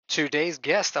Today's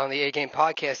guest on the A Game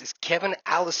podcast is Kevin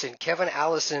Allison. Kevin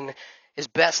Allison is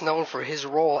best known for his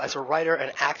role as a writer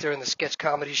and actor in the sketch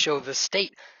comedy show The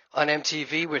State on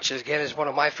MTV, which again is one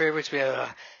of my favorites. We had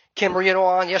Kim Marino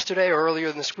on yesterday or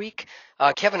earlier this week.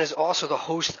 Kevin is also the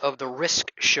host of The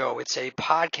Risk Show. It's a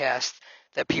podcast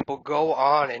that people go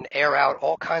on and air out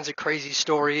all kinds of crazy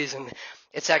stories, and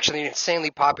it's actually an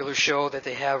insanely popular show that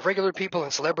they have regular people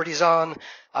and celebrities on.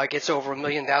 It gets over 1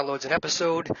 million downloads an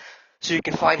episode. So you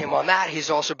can find him on that. He's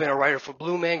also been a writer for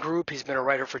Blue Man Group. He's been a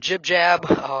writer for Jib Jab.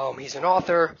 He's an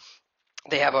author.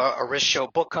 They have a Risk Show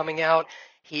book coming out.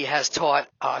 He has taught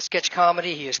sketch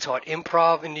comedy. He has taught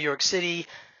improv in New York City.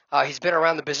 He's been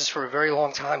around the business for a very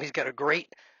long time. He's got a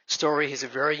great story. He's a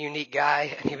very unique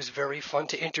guy, and he was very fun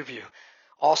to interview.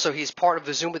 Also, he's part of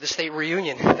the Zoom of the State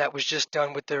reunion that was just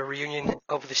done with the reunion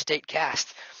of the State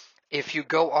cast. If you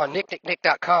go on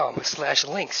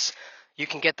nicknicknick.com/links, you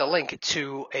can get the link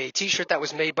to a t-shirt that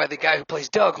was made by the guy who plays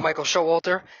Doug, Michael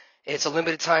Showalter. It's a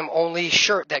limited time only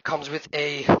shirt that comes with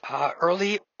a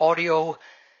early audio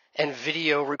and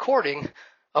video recording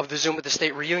of the Zoom of the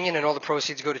State reunion, and all the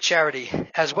proceeds go to charity.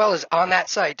 As well as on that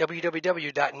site,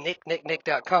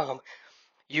 www.nicknicknick.com,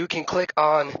 you can click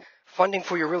on funding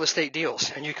for your real estate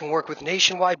deals, and you can work with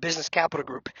Nationwide Business Capital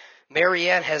Group.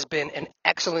 Marianne has been an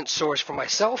excellent source for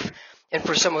myself and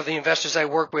for some of the investors I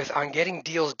work with on getting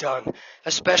deals done,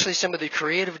 especially some of the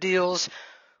creative deals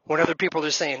when other people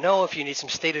are saying no. If you need some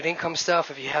stated income stuff,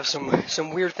 if you have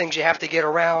some weird things you have to get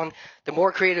around, the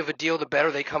more creative a deal, the better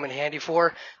they come in handy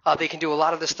for. They can do a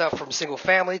lot of the stuff from single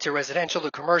family to residential to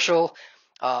commercial.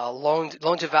 Loan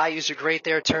to values are great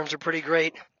there. Terms are pretty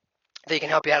great. They can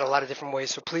help you out a lot of different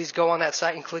ways. So please go on that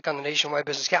site and click on the Nationwide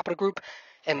Business Capital Group,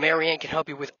 and Marianne can help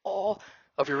you with all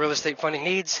of your real estate funding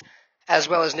needs, as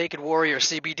well as Naked Warrior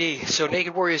CBD. So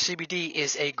Naked Warrior CBD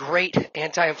is a great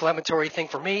anti-inflammatory thing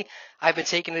for me. I've been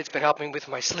taking it. It's been helping with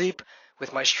my sleep,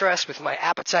 with my stress, with my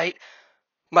appetite.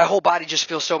 My whole body just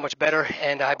feels so much better,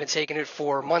 and I've been taking it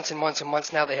for months and months and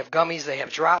months now. They have gummies. They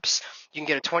have drops. You can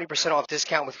get a 20% off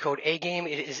discount with code AGAME.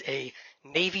 It is a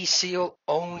Navy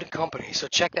SEAL-owned company. So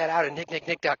check that out at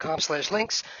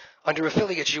nicknicknick.com/links. Under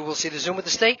affiliates, you will see the Zoom of the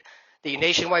State, the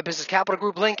Nationwide Business Capital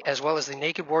Group link, as well as the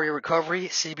Naked Warrior Recovery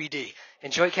CBD.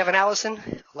 Enjoy Kevin Allison.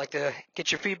 I'd like to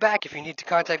get your feedback. If you need to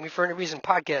contact me for any reason,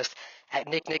 podcast at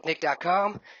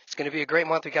nicknicknick.com. It's going to be a great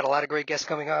month. We got a lot of great guests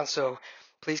coming on, so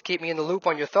please keep me in the loop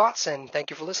on your thoughts, and thank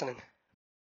you for listening.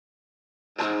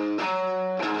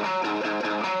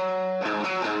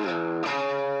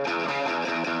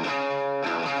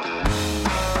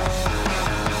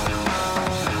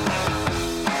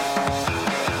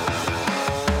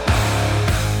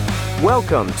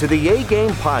 Welcome to the A-Game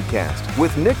Podcast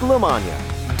with Nick LaMagna,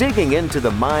 digging into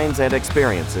the minds and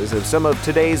experiences of some of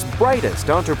today's brightest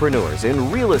entrepreneurs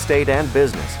in real estate and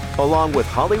business, along with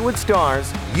Hollywood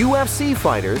stars, UFC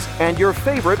fighters, and your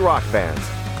favorite rock bands.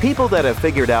 People that have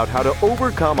figured out how to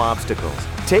overcome obstacles,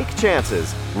 take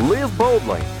chances, live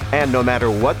boldly, and no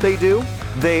matter what they do,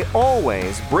 they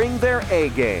always bring their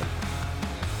A-game.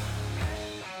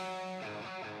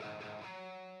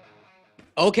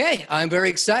 Okay, I'm very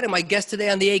excited. My guest today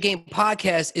on the A-Game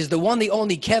podcast is the one, the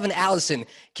only Kevin Allison.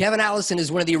 Kevin Allison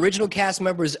is one of the original cast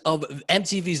members of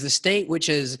MTV's The State, which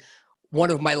is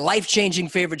one of my life-changing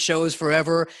favorite shows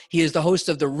forever. He is the host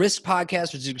of the Risk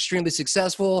podcast, which is extremely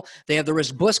successful. They have the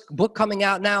Risk book coming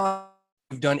out now.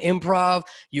 You've done improv.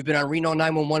 You've been on Reno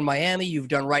 911 Miami. You've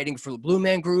done writing for the Blue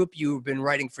Man Group. You've been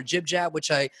writing for Jib Jab, which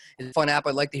is a fun app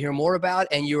I'd like to hear more about.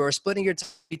 And you are splitting your time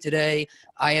today.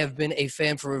 I have been a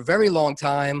fan for a very long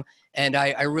time, and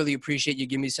I really appreciate you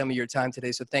giving me some of your time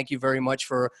today. So thank you very much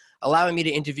for allowing me to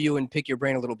interview and pick your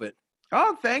brain a little bit.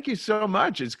 Oh, thank you so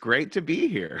much. It's great to be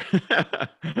here.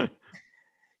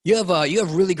 You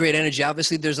have really great energy.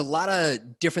 Obviously, there's a lot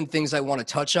of different things I want to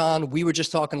touch on. We were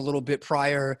just talking a little bit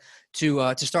prior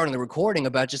to starting the recording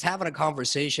about just having a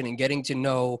conversation and getting to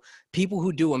know people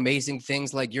who do amazing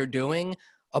things like you're doing,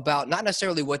 about not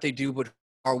necessarily what they do, but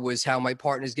was how my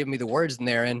partner's giving me the words in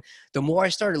there. And the more I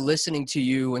started listening to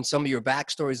you and some of your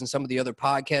backstories and some of the other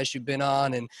podcasts you've been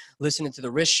on and listening to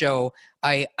the Risk Show,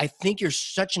 I think you're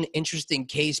such an interesting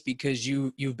case because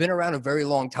you've been around a very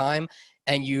long time,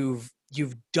 and you've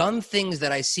done things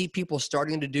that I see people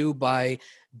starting to do by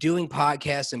doing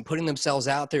podcasts and putting themselves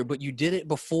out there, but you did it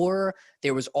before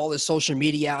there was all this social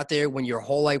media out there, when your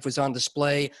whole life was on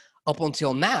display up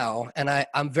until now. And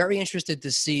I'm very interested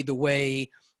to see the way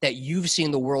that you've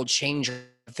seen the world change,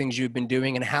 the things you've been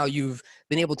doing, and how you've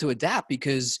been able to adapt,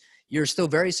 because you're still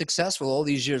very successful all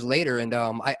these years later. And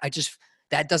I just,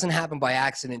 that doesn't happen by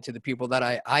accident to the people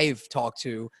that I've talked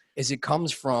to, is it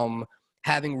comes from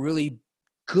having really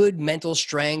good mental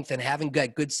strength and having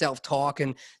good self-talk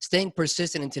and staying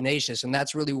persistent and tenacious. And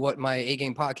that's really what my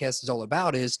A-Game podcast is all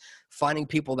about, is finding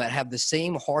people that have the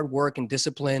same hard work and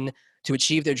discipline to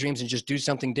achieve their dreams and just do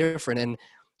something different. And,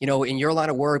 you know, in your line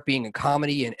of work, being in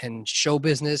comedy and show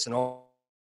business and all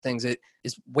things, it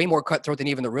is way more cutthroat than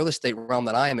even the real estate realm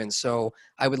that I am in. So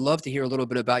I would love to hear a little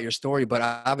bit about your story, but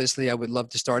obviously I would love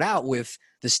to start out with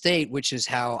the state, which is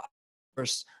how I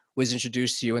first was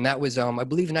introduced to you. And that was, I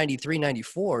believe 93,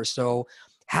 94. So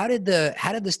how did the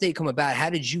state come about? How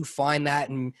did you find that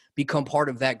and become part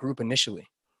of that group initially?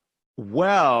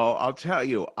 Well, I'll tell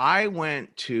you, I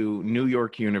went to New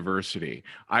York University.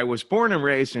 I was born and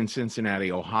raised in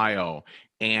Cincinnati, Ohio.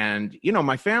 And, you know,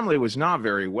 my family was not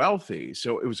very wealthy.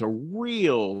 So it was a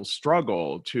real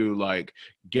struggle to like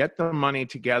get the money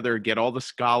together, get all the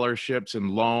scholarships and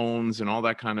loans and all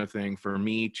that kind of thing for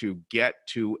me to get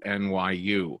to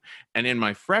NYU. And in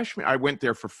my freshman, I went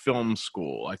there for film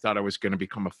school. I thought I was going to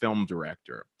become a film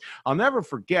director. I'll never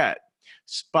forget,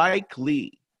 Spike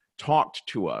Lee talked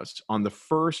to us on the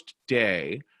first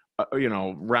day,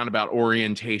 roundabout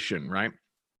orientation, right?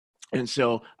 And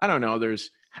so, I don't know, there's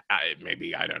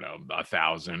maybe, I don't know,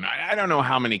 1,000. I don't know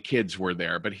how many kids were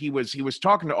there, but he was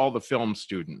talking to all the film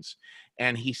students.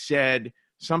 And he said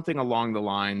something along the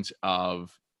lines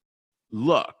of,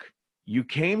 look, you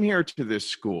came here to this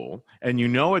school and you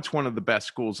know it's one of the best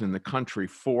schools in the country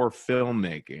for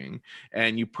filmmaking.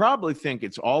 And you probably think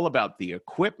it's all about the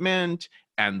equipment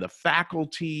and the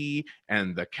faculty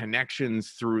and the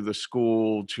connections through the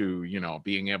school to, you know,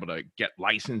 being able to get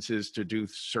licenses to do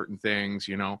certain things,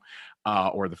 you know,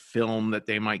 or the film that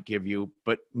they might give you.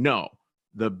 But no,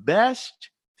 the best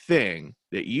thing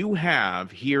that you have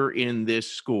here in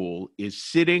this school is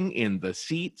sitting in the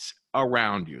seats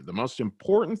around you. The most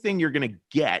important thing you're going to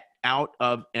get out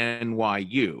of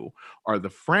NYU are the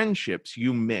friendships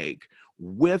you make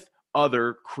with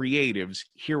other creatives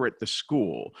here at the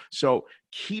school. So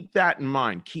keep that in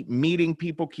mind. Keep meeting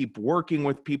people, keep working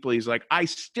with people. He's like, I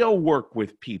still work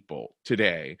with people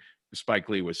today, Spike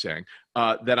Lee was saying,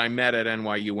 that I met at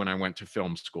NYU when I went to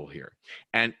film school here.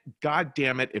 And God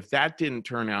damn it, if that didn't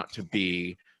turn out to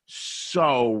be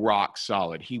so rock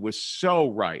solid. He was so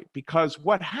right. Because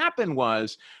what happened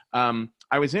was,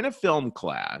 I was in a film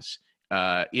class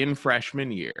in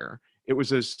freshman year. It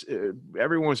was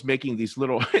everyone was making these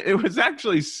little, it was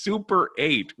actually Super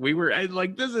 8. We were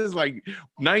like, this is like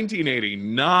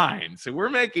 1989. So we're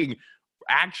making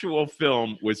actual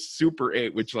film with Super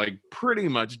 8, which like pretty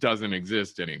much doesn't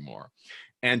exist anymore.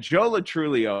 And Joe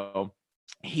Latrulio,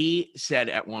 he said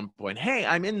at one point, hey,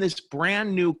 I'm in this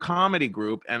brand new comedy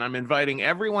group and I'm inviting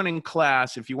everyone in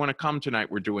class. If you want to come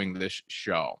tonight, we're doing this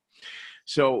show.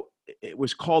 So it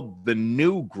was called The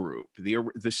New Group.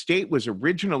 The state was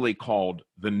originally called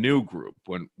The New Group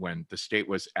when the state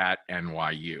was at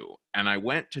NYU. And I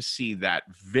went to see that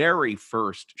very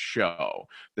first show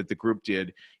that the group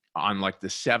did on like the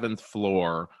 7th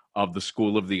floor of the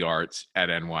School of the Arts at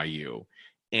NYU.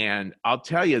 And I'll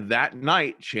tell you, that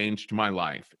night changed my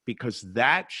life because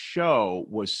that show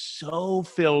was so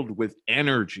filled with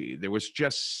energy. There was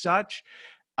just such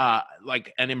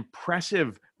like an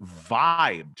impressive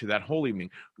vibe to that whole evening.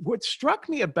 What struck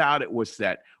me about it was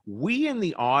that we in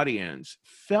the audience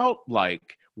felt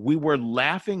like we were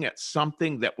laughing at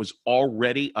something that was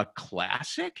already a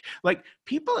classic. Like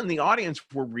people in the audience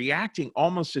were reacting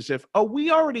almost as if, oh,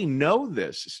 we already know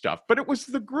this stuff, but it was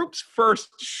the group's first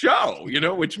show, you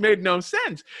know, which made no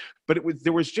sense. But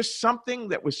there was just something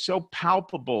that was so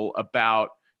palpable about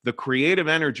the creative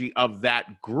energy of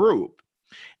that group.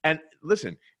 And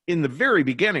listen, in the very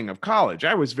beginning of college,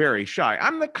 I was very shy.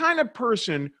 I'm the kind of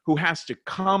person who has to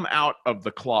come out of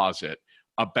the closet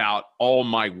about all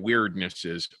my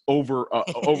weirdnesses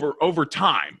over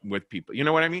time with people. You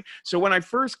know what I mean? So when I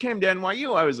first came to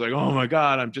NYU, I was like, oh my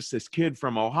God, I'm just this kid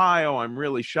from Ohio. I'm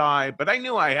really shy. But I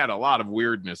knew I had a lot of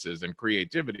weirdnesses and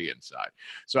creativity inside.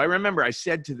 So I remember I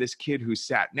said to this kid who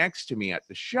sat next to me at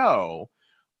the show,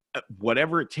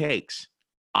 whatever it takes,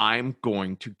 I'm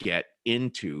going to get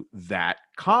into that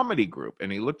comedy group.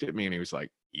 And he looked at me and he was like,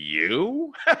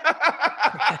 you?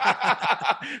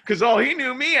 Because all he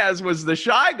knew me as was the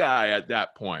shy guy at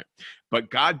that point. But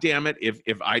God damn it, if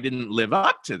I didn't live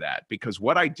up to that, because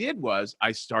what I did was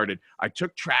I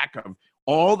took track of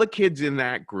all the kids in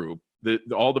that group,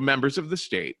 all the members of the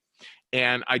state,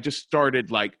 and I just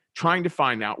started like trying to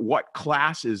find out what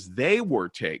classes they were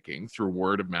taking through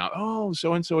word of mouth. Oh,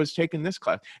 so-and-so has taken this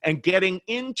class, and getting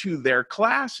into their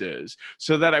classes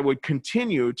so that I would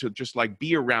continue to just like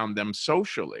be around them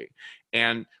socially.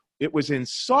 And it was in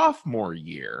sophomore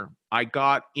year, I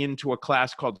got into a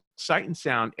class called Sight and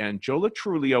Sound, and Joe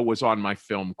Latrulio was on my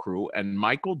film crew, and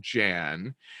Michael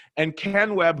Jan, and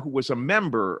Ken Webb, who was a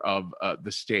member of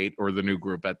the State or the new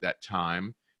group at that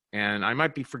time. And I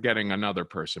might be forgetting another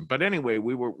person. But anyway,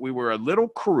 we were a little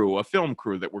crew, a film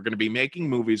crew that were going to be making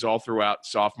movies all throughout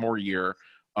sophomore year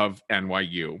of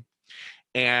NYU.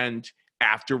 And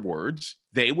afterwards,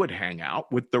 they would hang out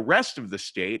with the rest of the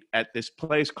State at this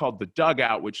place called The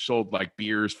Dugout, which sold like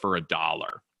beers for $1.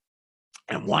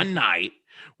 And one night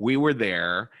we were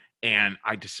there, and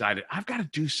I decided I've got to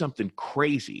do something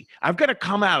crazy. I've got to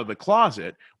come out of the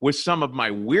closet with some of my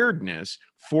weirdness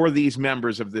for these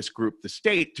members of this group, the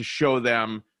State, to show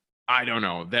them, I don't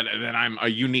know, that I'm a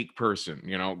unique person,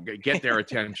 get their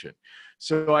attention.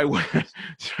 So I went,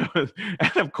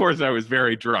 and of course I was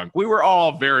very drunk. We were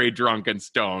all very drunk and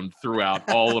stoned throughout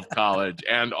all of college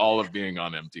and all of being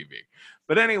on MTV.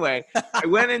 But anyway, I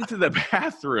went into the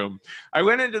bathroom.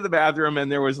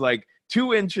 And there was like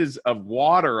 2 inches of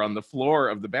water on the floor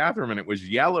of the bathroom, and it was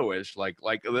yellowish, like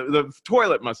the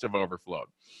toilet must have overflowed.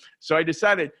 So I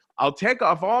decided I'll take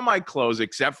off all my clothes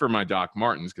except for my Doc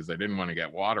Martens, because I didn't want to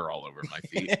get water all over my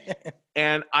feet.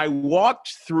 And I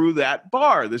walked through that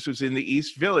bar. This was in the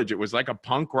East Village. It was like a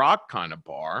punk rock kind of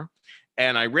bar.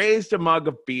 And I raised a mug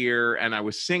of beer, and I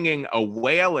was singing a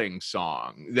wailing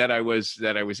song that I was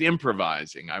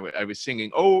improvising. I was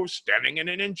singing, "Oh, standing in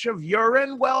an inch of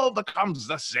urine, well becomes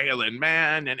the sailing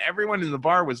man." And everyone in the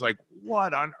bar was like,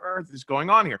 "What on earth is going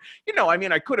on here?"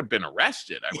 I could have been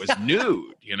arrested. I was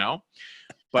nude,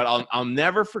 But I'll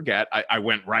never forget, I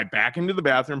went right back into the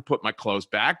bathroom, put my clothes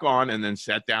back on, and then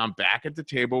sat down back at the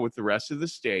table with the rest of the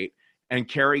State. And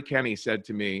Kerry Kenny said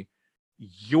to me,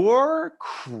 "You're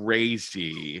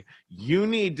crazy. You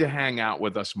need to hang out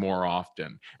with us more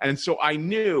often." And so I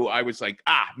knew, I was like,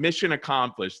 mission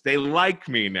accomplished. They like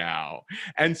me now.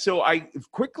 And so I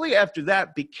quickly after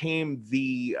that became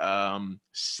the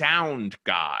sound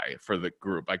guy for the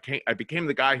group. I became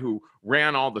the guy who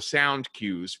ran all the sound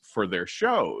cues for their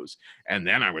shows. And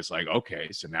then I was like,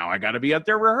 okay, so now I got to be at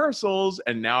their rehearsals.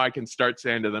 And now I can start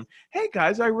saying to them, "Hey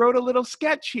guys, I wrote a little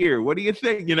sketch here. What do you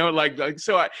think?"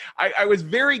 So I was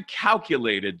very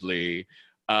calculatedly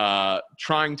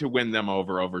trying to win them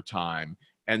over time.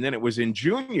 And then it was in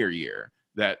junior year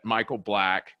that Michael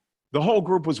Black, the whole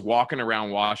group was walking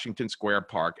around Washington Square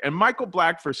Park. And Michael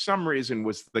Black, for some reason,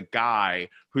 was the guy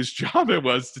whose job it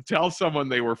was to tell someone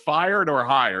they were fired or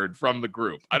hired from the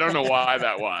group. I don't know why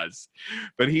that was.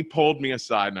 But he pulled me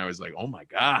aside, and I was like, oh my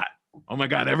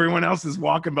God, everyone else is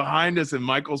walking behind us, and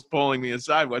Michael's pulling me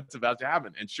aside. What's about to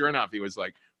happen? And sure enough, he was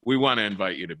like, "We want to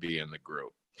invite you to be in the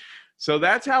group." So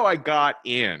that's how I got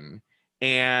in.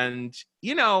 And,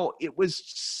 it was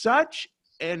such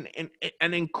an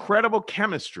incredible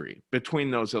chemistry between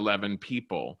those 11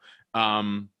 people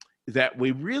that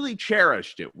we really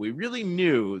cherished it. We really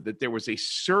knew that there was a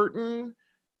certain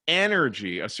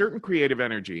energy, a certain creative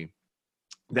energy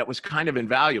that was kind of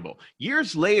invaluable.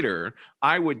 Years later,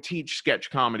 I would teach sketch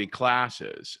comedy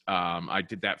classes. I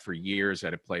did that for years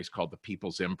at a place called the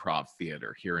People's Improv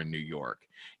Theater here in New York.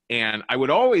 And I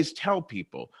would always tell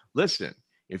people, listen,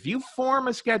 if you form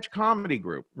a sketch comedy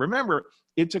group, remember,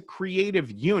 it's a creative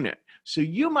unit. So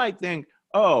you might think,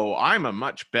 oh, I'm a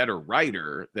much better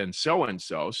writer than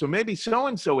so-and-so, so maybe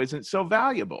so-and-so isn't so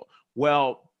valuable.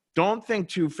 Well, don't think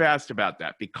too fast about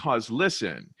that, because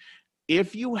listen,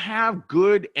 if you have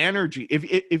good energy,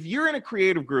 if you're in a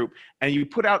creative group and you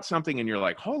put out something and you're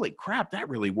like, holy crap, that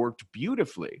really worked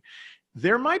beautifully,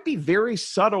 there might be very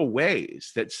subtle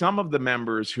ways that some of the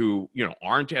members who,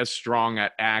 aren't as strong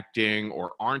at acting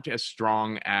or aren't as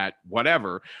strong at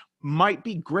whatever might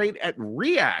be great at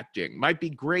reacting, might be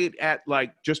great at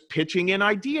like just pitching in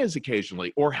ideas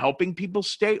occasionally or helping people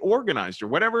stay organized or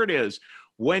whatever it is.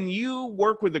 When you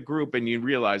work with a group and you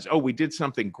realize, oh, we did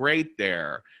something great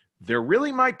there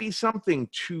really might be something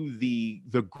to the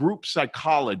group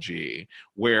psychology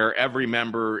where every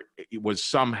member was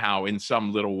somehow in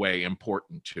some little way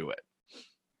important to it.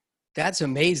 That's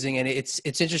amazing. And it's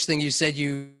interesting. You said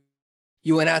you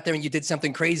went out there and you did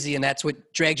something crazy, and that's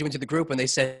what dragged you into the group. And they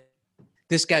said,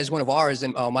 this guy's one of ours.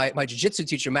 And my jiu-jitsu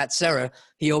teacher, Matt Serra,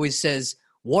 he always says,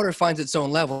 water finds its own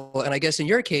level. And I guess in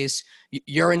your case,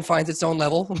 urine finds its own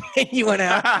level. You went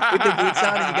out with the boots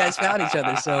on and you guys found each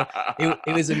other. So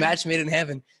it was a match made in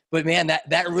heaven. But man,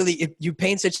 that really, you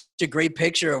paint such a great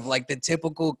picture of like the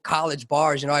typical college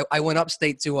bars. I went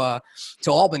upstate to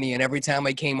Albany, and every time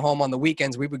I came home on the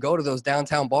weekends, we would go to those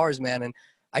downtown bars, man. And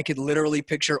I could literally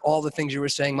picture all the things you were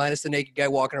saying, minus the naked guy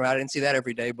walking around. I didn't see that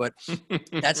every day, but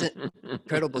that's an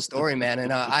incredible story, man.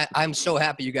 And I'm so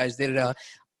happy you guys did it.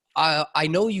 I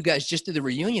know you guys just did the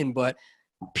reunion, but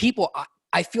people,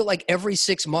 I feel like every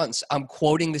 6 months I'm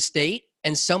quoting the state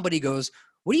and somebody goes,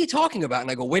 what are you talking about? And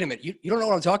I go, wait a minute, you don't know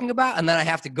what I'm talking about? And then I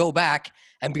have to go back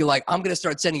and be like, I'm going to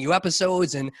start sending you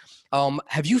episodes. And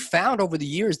have you found over the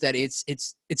years that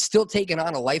it's still taken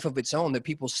on a life of its own, that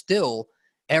people still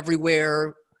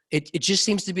everywhere, it just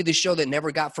seems to be the show that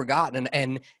never got forgotten.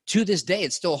 And to this day,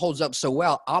 it still holds up so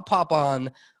well. I'll pop it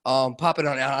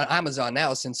on Amazon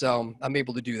now since I'm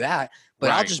able to do that. But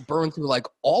I'll just burn through like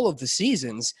all of the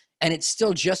seasons, and it's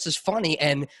still just as funny.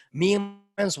 And me and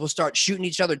friends will start shooting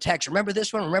each other texts. Remember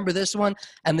this one? Remember this one?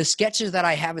 And the sketches that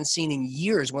I haven't seen in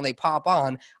years, when they pop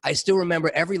on, I still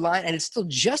remember every line, and it's still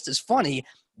just as funny.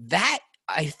 That,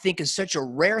 I think, is such a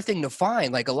rare thing to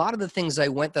find. Like, a lot of the things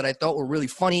that I thought were really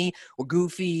funny or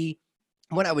goofy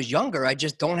when I was younger, I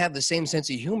just don't have the same sense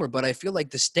of humor. But I feel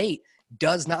like the state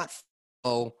does not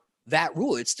follow that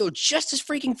rule. It's still just as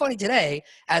freaking funny today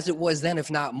as it was then,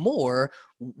 if not more.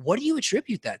 What do you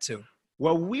attribute that to?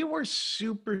 Well, we were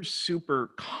super, super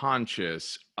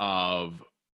conscious of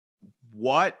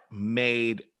what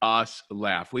made us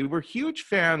laugh. We were huge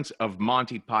fans of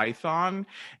Monty Python,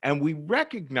 and we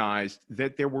recognized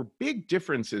that there were big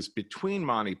differences between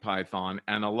Monty Python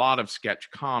and a lot of sketch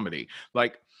comedy.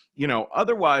 Like, you know,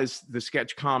 otherwise the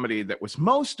sketch comedy that was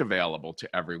most available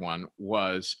to everyone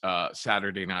was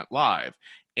Saturday Night Live.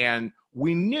 And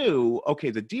we knew, okay,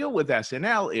 the deal with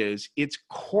SNL is it's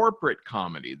corporate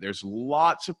comedy. There's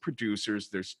lots of producers,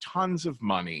 there's tons of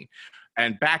money.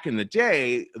 And back in the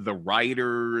day, the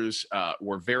writers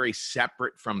were very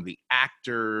separate from the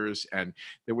actors. And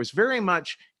there was very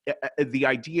much the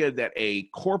idea that a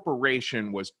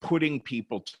corporation was putting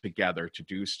people together to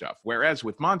do stuff. Whereas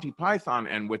with Monty Python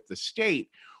and with the state,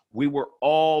 we were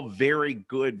all very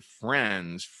good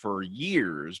friends for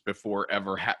years before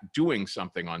ever doing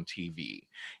something on TV.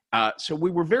 So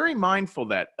we were very mindful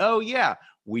that, oh yeah,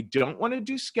 we don't want to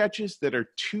do sketches that are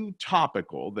too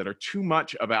topical, that are too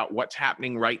much about what's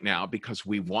happening right now, because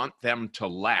we want them to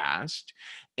last.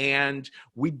 And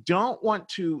we don't want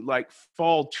to like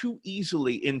fall too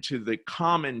easily into the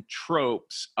common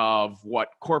tropes of what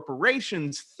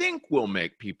corporations think will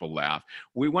make people laugh.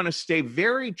 We want to stay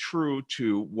very true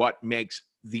to what makes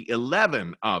the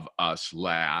 11 of us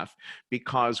laugh,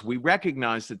 because we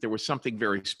recognize that there was something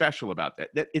very special about that.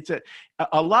 That it's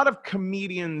a lot of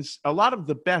comedians, a lot of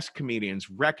the best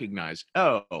comedians recognize,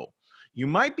 oh, you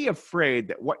might be afraid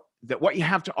that what you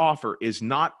have to offer is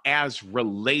not as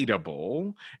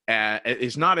relatable,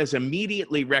 is not as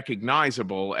immediately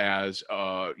recognizable as,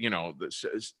 you know,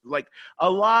 like a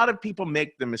lot of people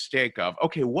make the mistake of,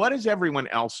 okay, what is everyone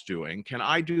else doing? Can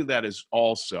I do that as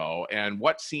also? And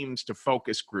what seems to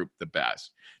focus group the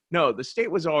best? No, the state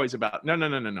was always about,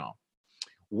 no.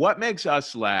 What makes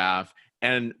us laugh?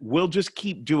 And we'll just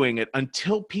keep doing it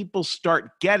until people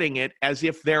start getting it as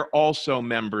if they're also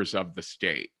members of the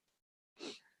state.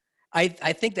 I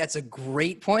think that's a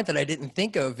great point that I didn't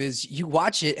think of, is you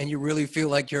watch it and you really feel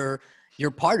like you're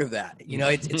part of that. You know,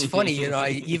 it's funny, you know,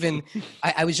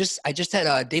 I just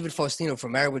had David Faustino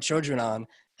from Married with Children on,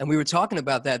 and we were talking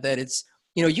about that it's,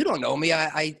 you know, you don't know me.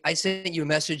 I sent you a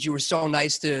message. You were so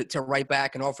nice to write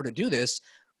back and offer to do this,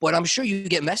 but I'm sure you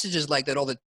get messages like that all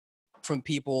the time from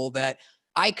people that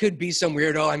I could be some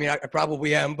weirdo. I mean, I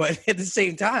probably am, but at the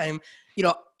same time, you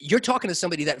know, you're talking to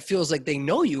somebody that feels like they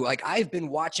know you. Like, I've been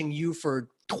watching you for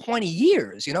 20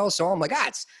 years, you know? So I'm like,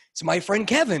 it's my friend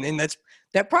Kevin. And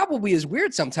that probably is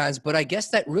weird sometimes, but I guess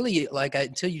that really, like,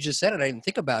 until you just said it, I didn't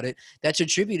think about it. That's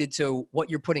attributed to what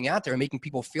you're putting out there and making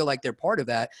people feel like they're part of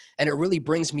that. And it really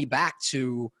brings me back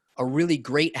to a really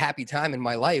great, happy time in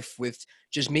my life with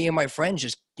just me and my friends,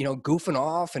 just, you know, goofing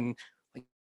off and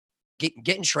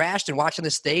getting trashed and watching the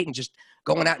state and just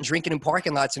going out and drinking in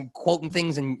parking lots and quoting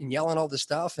things and yelling all this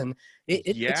stuff. And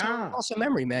it's an awesome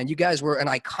memory, man. You guys were an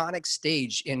iconic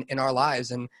stage in our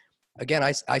lives. And again,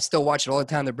 I still watch it all the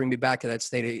time to bring me back to that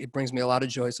state. It brings me a lot of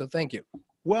joy. So thank you.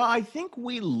 Well, I think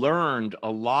we learned a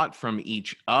lot from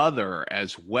each other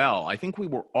as well. I think we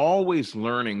were always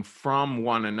learning from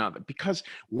one another, because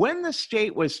when the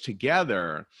state was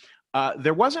together,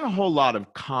 there wasn't a whole lot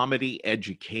of comedy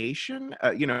education,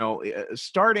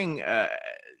 starting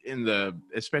in the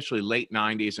especially late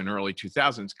 90s and early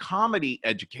 2000s. Comedy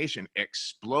education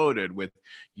exploded with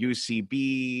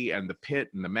UCB and the Pit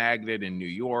and the Magnet in New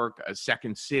York,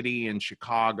 Second City in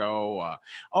Chicago,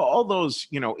 all those,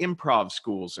 you know, improv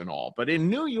schools and all. But in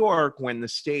New York, when the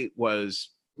state was,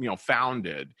 you know,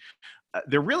 founded,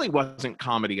 there really wasn't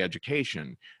comedy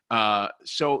education.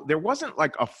 So there wasn't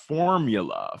like a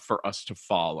formula for us to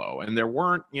follow. And there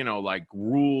weren't, you know, like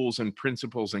rules and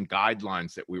principles and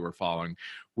guidelines that we were following.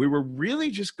 We were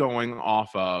really just going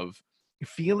off of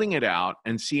feeling it out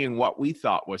and seeing what we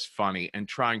thought was funny and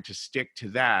trying to stick to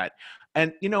that.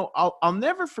 And, you know, I'll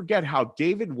never forget how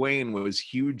David Wayne was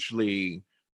hugely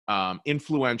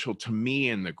influential to me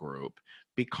in the group,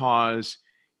 because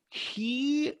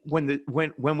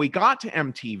when we got to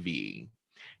MTV,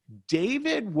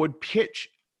 David would pitch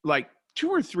like 2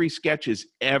 or 3 sketches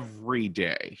every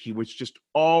day. He was just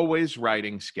always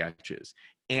writing sketches.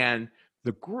 And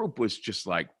the group was just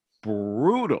like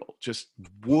brutal, just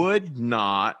would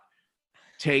not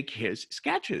take his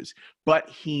sketches, but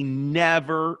he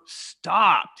never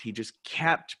stopped. He just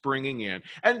kept bringing in.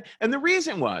 And the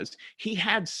reason was he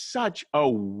had such a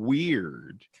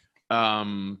weird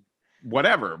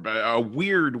a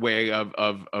weird way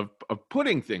of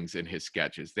putting things in his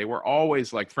sketches. They were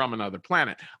always like from another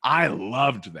planet. I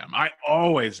loved them. I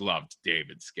always loved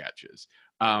David's sketches.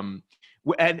 And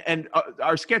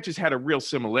our sketches had a real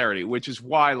similarity, which is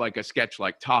why like a sketch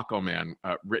like Taco Man,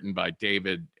 written by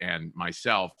David and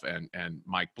myself and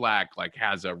Mike Black, like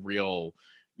has a real,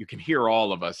 you can hear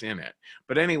all of us in it.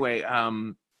 But anyway,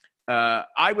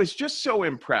 I was just so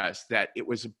impressed that it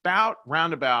was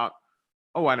roundabout,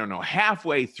 I don't know,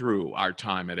 halfway through our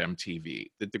time at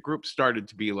MTV that the group started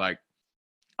to be like,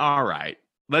 all right,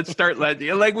 let's start like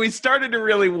we started to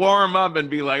really warm up and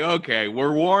be like, okay,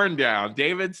 we're worn down.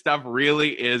 David's stuff really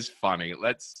is funny.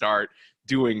 Let's start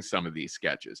doing some of these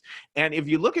sketches. And if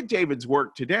you look at David's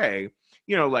work today,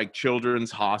 you know, like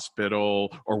Children's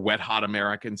Hospital or Wet Hot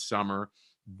American Summer,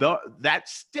 that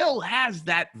still has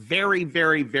that very,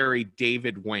 very, very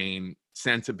David Wayne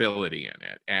sensibility in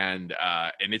it. And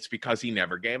it's because he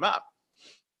never gave up.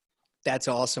 That's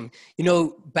awesome. You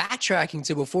know, backtracking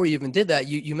to before you even did that,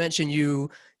 you mentioned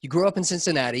you grew up in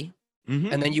Cincinnati,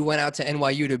 Mm-hmm. and then you went out to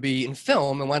NYU to be in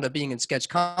film and wound up being in sketch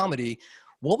comedy.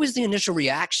 What was the initial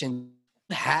reaction?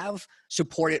 Have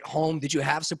support at home? Did you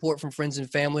have support from friends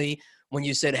and family when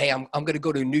you said, hey, I'm going to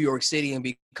go to New York City and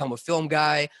become a film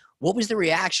guy? What was the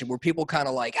reaction? Were people kind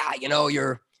of like, you know,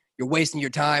 you're wasting your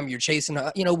time, you're chasing,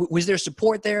 you know, was there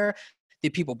support there?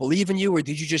 Did people believe in you, or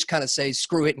did you just kind of say,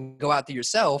 screw it and go out there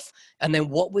yourself? And then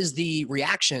what was the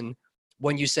reaction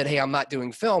when you said, hey, I'm not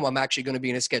doing film, I'm actually going to be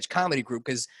in a sketch comedy group?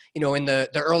 Because, you know, in the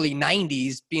early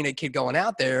 90s, being a kid going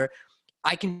out there,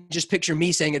 I can just picture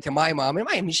me saying it to my mom. And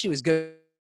I mean, she was good.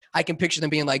 I can picture them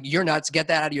being like, you're nuts, get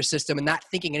that out of your system, and not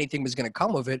thinking anything was going to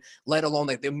come of it, let alone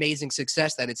like the amazing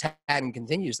success that it's had and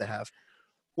continues to have.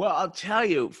 Well, I'll tell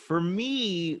you, for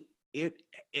me,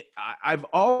 I've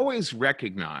always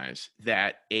recognized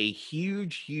that a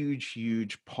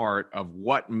huge part of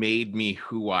what made me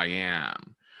who I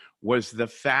am was the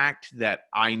fact that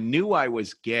I knew I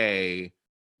was gay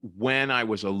when I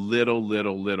was a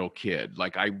little kid.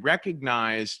 Like I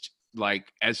recognized,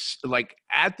 like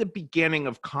at the beginning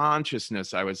of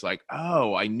consciousness, I was like,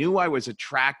 oh, I knew I was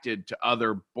attracted to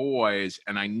other boys,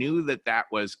 and I knew that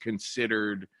was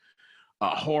considered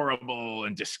horrible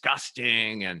and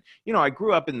disgusting. And, you know, I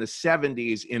grew up in the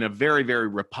 70s in a very, very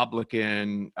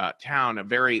Republican town, a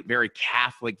very, very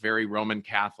Catholic, very Roman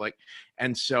Catholic.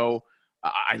 And so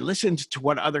I listened to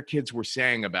what other kids were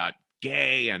saying about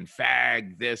gay and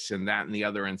fag, this and that and the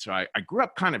other. And so I grew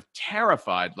up kind of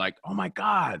terrified, like, oh my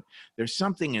God, there's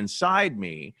something inside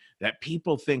me that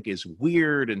people think is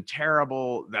weird and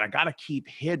terrible that I got to keep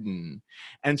hidden.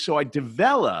 And so I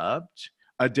developed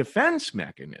a defense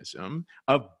mechanism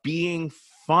of being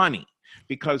funny,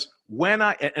 because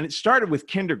and it started with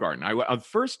kindergarten. On the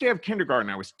first day of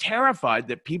kindergarten, I was terrified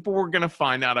that people were going to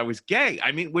find out I was gay.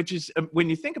 I mean, which is, when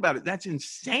you think about it, that's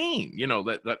insane. You know,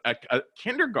 that a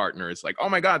kindergartner is like, oh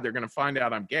my God, they're going to find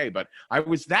out I'm gay. But I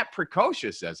was that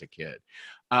precocious as a kid.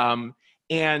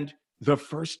 And the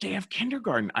first day of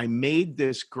kindergarten, I made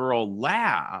this girl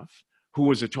laugh who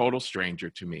was a total stranger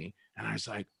to me. And I was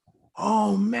like,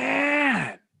 oh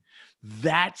man,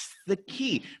 that's the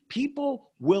key.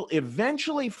 People will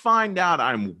eventually find out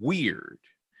I'm weird,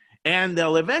 and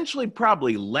they'll eventually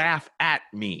probably laugh at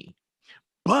me.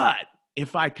 But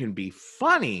if I can be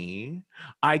funny,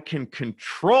 I can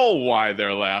control why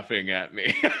they're laughing at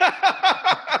me.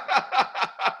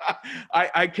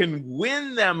 I can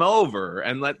win them over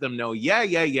and let them know,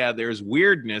 yeah, there's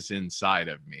weirdness inside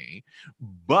of me,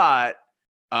 but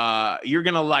you're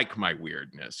going to like my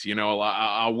weirdness. You know,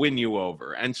 I'll win you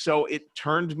over. And so it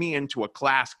turned me into a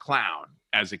class clown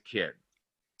as a kid.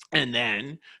 And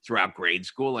then throughout grade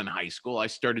school and high school, I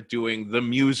started doing the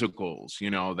musicals, you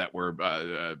know, that were,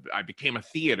 I became a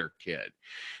theater kid.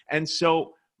 And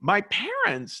so my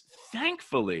parents,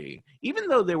 thankfully, even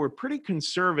though they were pretty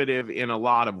conservative in a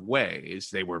lot of ways,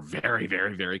 they were very,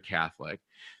 very, very Catholic.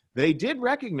 They did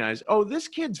recognize, oh, this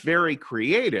kid's very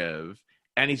creative,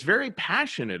 and he's very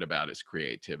passionate about his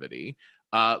creativity.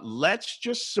 Let's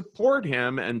just support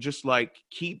him and just like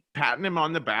keep patting him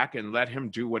on the back and let him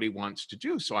do what he wants to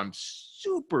do. So I'm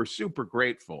super, super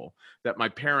grateful that my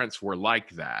parents were like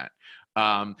that.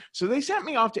 So they sent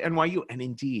me off to NYU. And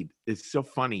indeed, it's so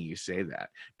funny you say that,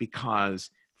 because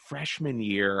freshman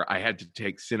year, I had to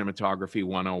take cinematography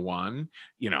 101.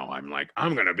 You know, I'm like,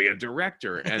 I'm going to be a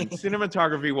director. And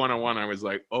cinematography 101, I was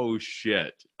like, oh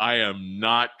shit, I am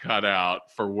not cut out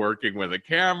for working with a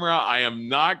camera. I am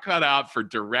not cut out for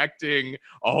directing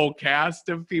a whole cast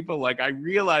of people. Like, I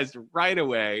realized right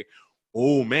away,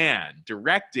 oh man,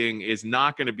 directing is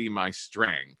not going to be my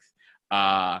strength.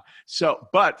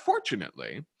 But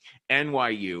fortunately,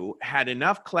 NYU had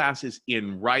enough classes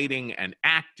in writing and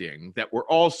acting that were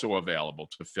also available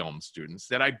to film students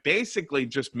that I basically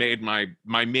just made my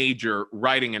major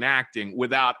writing and acting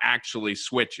without actually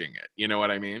switching it. You know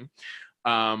what I mean?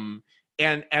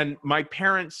 And my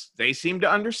parents, they seemed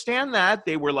to understand that.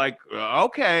 They were like,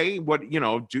 okay, what, you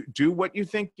know, do what you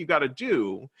think you got to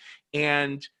do.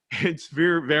 And it's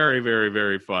very, very, very,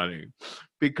 very funny,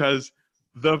 because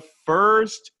the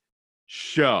first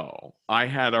show I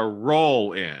had a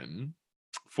role in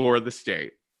for the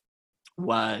state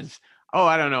was,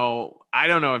 I don't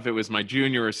know if it was my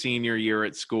junior or senior year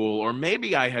at school, or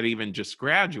maybe I had even just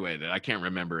graduated. I can't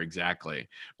remember exactly,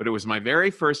 but it was my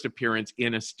very first appearance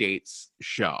in a state's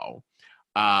show.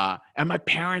 And my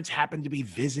parents happened to be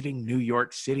visiting New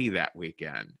York City that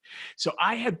weekend. So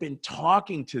I had been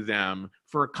talking to them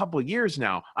for a couple of years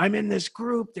now. I'm in this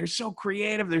group. They're so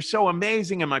creative. They're so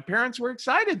amazing. And my parents were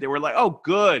excited. They were like, oh,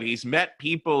 good. He's met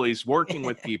people. He's working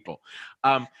with people.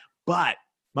 But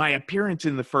my appearance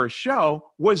in the first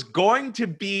show was going to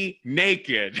be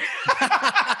naked.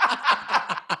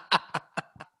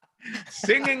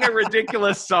 Singing a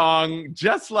ridiculous song,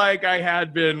 just like I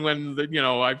had been when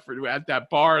I at that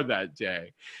bar that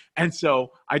day. And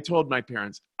so I told my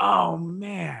parents, oh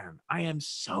man, I am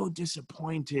so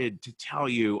disappointed to tell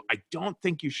you, I don't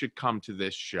think you should come to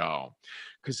this show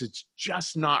because it's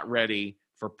just not ready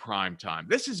for prime time.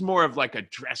 This is more of like a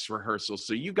dress rehearsal,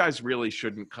 so you guys really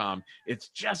shouldn't come. It's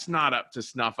just not up to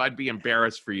snuff. I'd be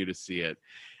embarrassed for you to see it.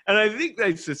 And I think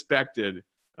they suspected,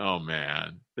 oh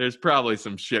man, there's probably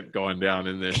some shit going down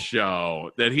in this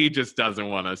show that he just doesn't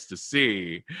want us to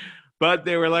see. But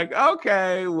they were like,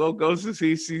 okay, we'll go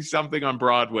see something on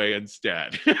Broadway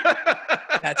instead.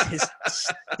 That's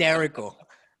hysterical.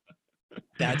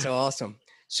 That's awesome.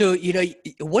 So,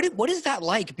 what is that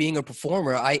like being a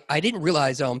performer? I didn't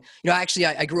realize, actually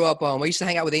I grew up, I used to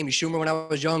hang out with Amy Schumer when I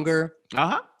was younger.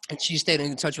 Uh-huh. And she stayed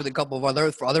in touch with a couple of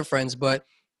other friends, but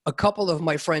a couple of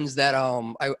my friends that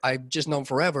I've just known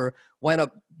forever wound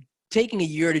up taking a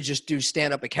year to just do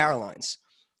stand-up at Caroline's.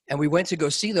 And we went to go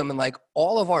see them, and like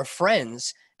all of our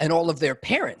friends and all of their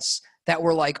parents that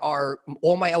were like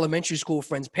all my elementary school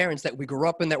friends' parents that we grew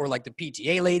up in, that were like the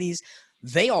PTA ladies,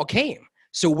 they all came.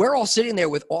 So we're all sitting there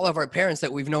with all of our parents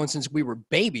that we've known since we were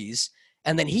babies.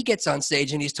 And then he gets on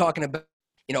stage and he's talking about,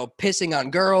 pissing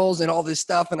on girls and all this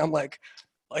stuff. And I'm like,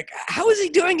 how is he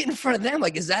doing it in front of them?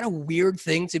 Like, is that a weird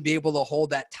thing to be able to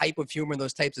hold that type of humor,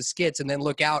 those types of skits, and then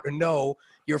look out and know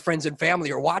your friends and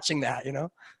family are watching that,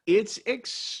 It's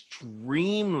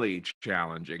extremely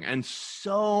challenging. And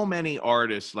so many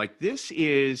artists, like this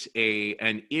is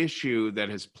an issue that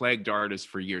has plagued artists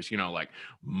for years. Like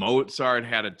Mozart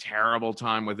had a terrible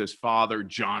time with his father.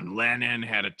 John Lennon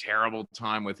had a terrible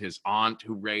time with his aunt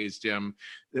who raised him.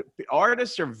 The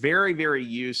artists are very, very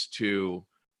used to,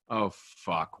 oh,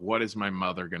 fuck, what is my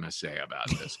mother going to say about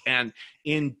this? And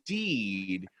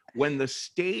indeed, when the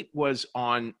state was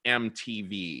on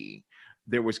MTV,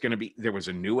 there was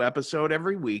a new episode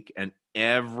every week. And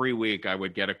every week I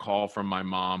would get a call from my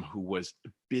mom, who was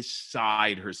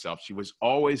beside herself. She was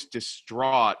always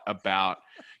distraught about,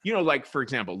 like, for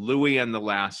example, Louis and the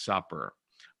Last Supper.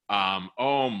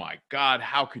 Oh my God,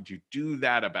 how could you do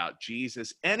that about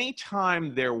Jesus?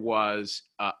 Anytime there was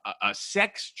a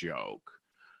sex joke,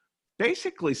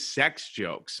 basically sex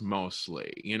jokes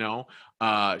mostly,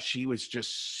 she was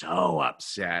just so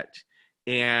upset.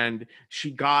 And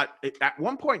at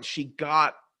one point she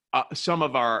got some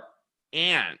of our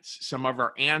aunts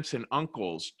and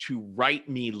uncles to write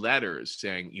me letters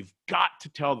saying, you've got to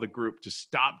tell the group to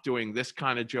stop doing this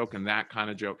kind of joke and that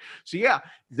kind of joke. So yeah,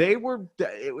 it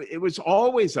was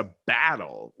always a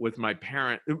battle with my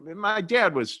parent. My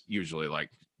dad was usually like,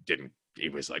 he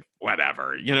was like,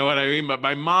 whatever, you know what I mean? But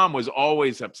my mom was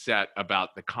always upset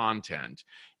about the content.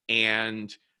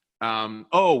 And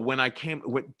when I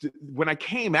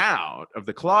came out of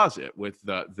the closet with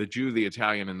the Jew, the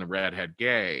Italian, and the redhead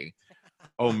gay,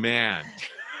 oh man.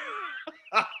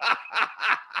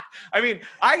 I mean,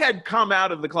 I had come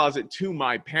out of the closet to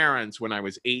my parents when I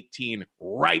was 18,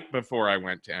 right before I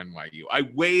went to NYU. I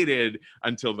waited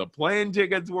until the plane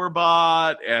tickets were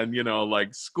bought and,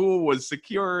 like school was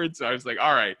secured. So I was like,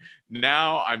 all right,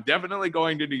 now I'm definitely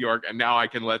going to New York, and now I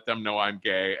can let them know I'm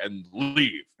gay and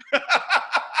leave.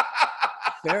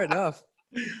 Fair enough.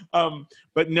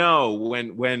 But no,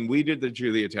 when we did the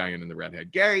Jew, the Italian, and the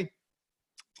Redhead Gay,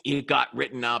 it got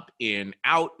written up in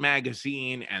Out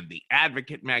magazine and the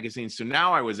Advocate magazine. So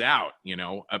now I was out,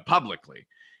 publicly.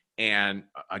 And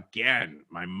again,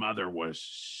 my mother was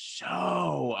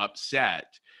so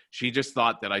upset. She just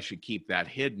thought that I should keep that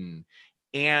hidden.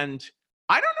 And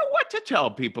I don't know what to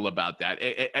tell people about that.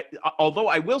 Although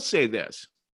I will say this.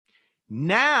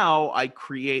 Now I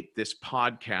create this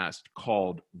podcast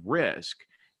called Risk.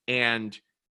 And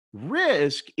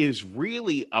Risk is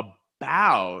really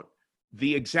about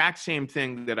the exact same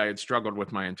thing that I had struggled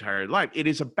with my entire life. It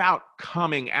is about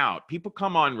coming out. People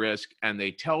come on Risk and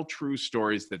they tell true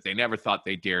stories that they never thought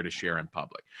they'd dare to share in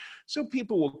public. So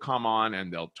people will come on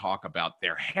and they'll talk about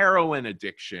their heroin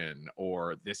addiction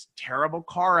or this terrible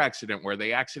car accident where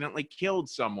they accidentally killed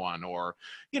someone, or,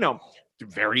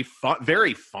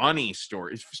 very funny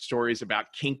stories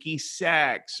about kinky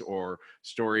sex, or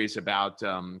stories about,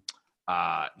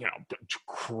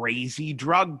 crazy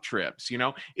drug trips.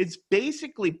 It's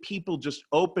basically people just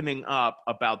opening up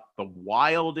about the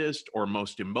wildest or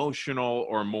most emotional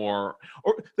or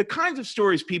the kinds of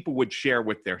stories people would share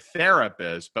with their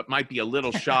therapist, but might be a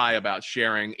little shy about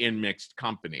sharing in mixed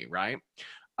company, right?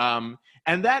 And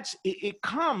it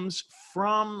comes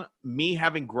from me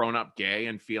having grown up gay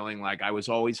and feeling like I was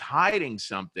always hiding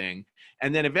something,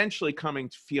 and then eventually coming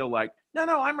to feel like, no,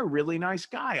 I'm a really nice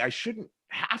guy. I shouldn't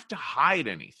have to hide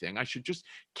anything. I should just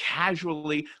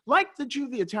casually, like the Jew,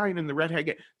 the Italian, and the Redhead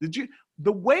Gay.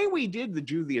 The way we did the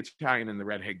Jew, the Italian, and the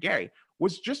Redhead Gay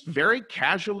was just very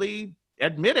casually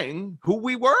admitting who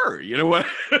we were. You know what?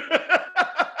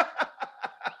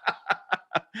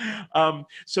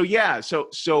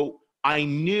 So I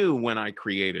knew when I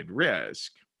created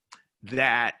Risk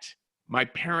that my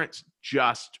parents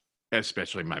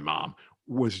especially my mom,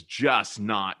 was just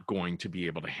not going to be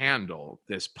able to handle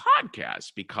this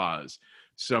podcast, because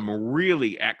some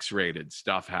really X-rated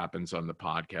stuff happens on the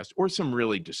podcast, or some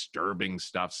really disturbing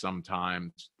stuff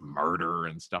sometimes, murder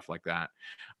and stuff like that.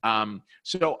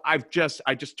 So I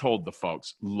just told the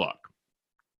folks, look,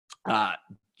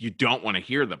 you don't want to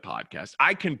hear the podcast.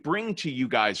 I can bring to you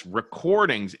guys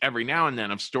recordings every now and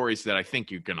then of stories that I think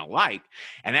you're going to like.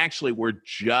 And actually, we're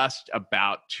just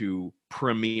about to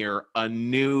premiere a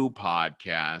new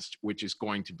podcast, which is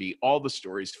going to be all the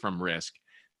stories from Risk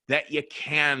that you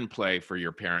can play for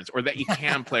your parents, or that you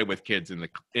can play with kids in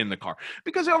the car.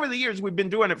 Because over the years, we've been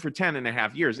doing it for 10 and a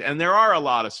half years. And there are a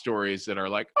lot of stories that are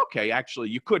like, okay, actually,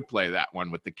 you could play that one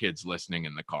with the kids listening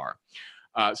in the car.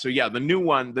 So yeah, the new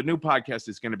podcast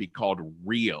is going to be called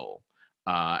Real,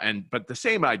 but the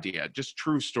same idea, just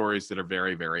true stories that are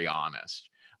very, very honest.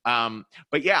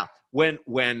 But yeah,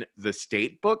 when the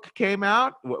state book came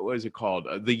out, what was it called?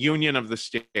 The Union of the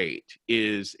State.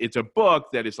 It's a book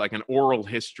that is like an oral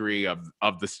history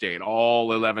of the state.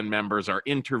 All 11 members are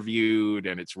interviewed,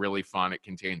 and it's really fun. It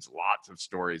contains lots of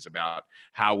stories about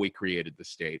how we created the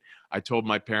state. I told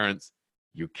my parents,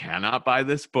 you cannot buy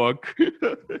this book.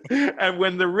 And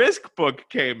when the Risk book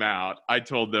came out, I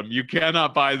told them, you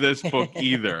cannot buy this book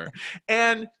either.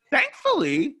 And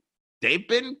thankfully, they've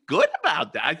been good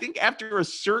about that. I think after a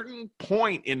certain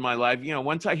point in my life,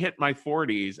 once I hit my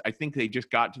 40s, I think they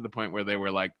just got to the point where they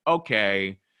were like,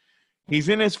 okay, he's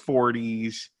in his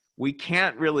 40s. We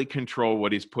can't really control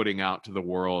what he's putting out to the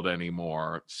world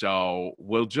anymore. So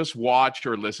we'll just watch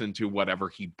or listen to whatever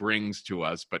he brings to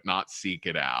us, but not seek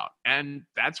it out. And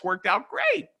that's worked out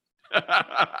great.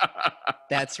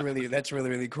 That's really,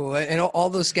 really cool. And all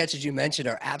those sketches you mentioned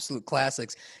are absolute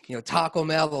classics. Taco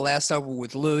Mail, The Last Supper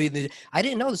with Louis. I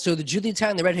didn't know this. So the Jew, the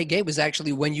Italian, the Redhead Gay was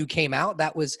actually when you came out.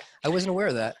 I wasn't aware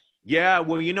of that. Yeah,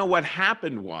 well, what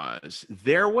happened was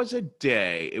there was a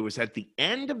day, it was at the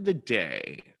end of the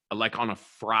day, like on a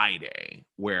Friday,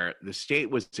 where the state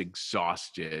was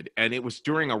exhausted, and it was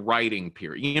during a writing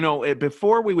period.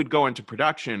 Before we would go into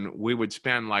production, we would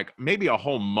spend like maybe a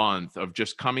whole month of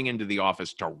just coming into the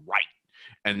office to write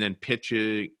and then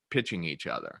pitching each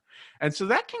other. And so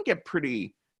that can get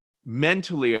pretty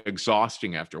mentally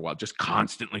exhausting after a while, just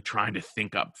constantly trying to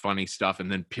think up funny stuff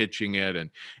and then pitching it.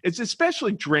 And it's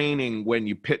especially draining when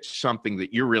you pitch something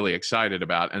that you're really excited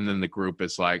about and then the group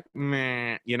is like,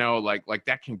 meh, like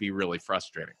that can be really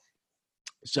frustrating.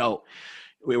 So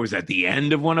it was at the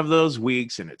end of one of those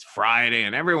weeks, and it's Friday,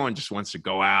 and everyone just wants to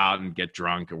go out and get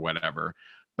drunk or whatever.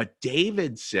 But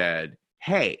David said,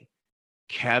 hey,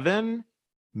 Kevin,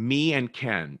 me and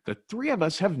Ken, the three of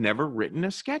us have never written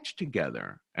a sketch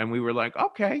together. And we were like,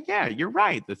 okay, yeah, you're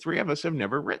right. The three of us have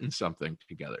never written something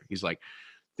together. He's like,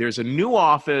 there's a new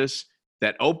office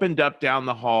that opened up down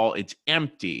the hall. It's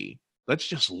empty. Let's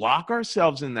just lock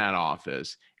ourselves in that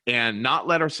office and not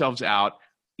let ourselves out,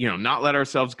 not let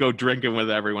ourselves go drinking with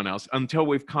everyone else until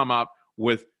we've come up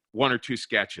with one or two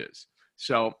sketches.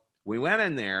 So we went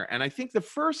in there, and I think the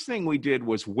first thing we did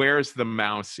was, where's the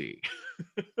Mousy?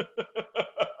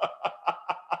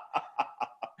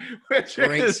 which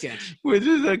is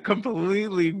a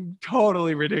completely,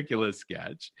 totally ridiculous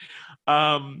sketch.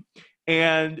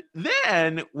 And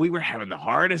then we were having the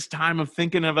hardest time of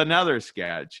thinking of another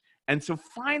sketch. And so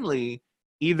finally,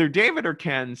 either David or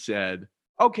Ken said,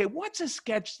 okay, what's a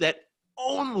sketch that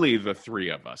only the three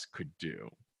of us could do?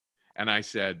 And I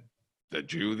said, the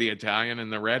Jew, the Italian,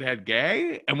 and the redhead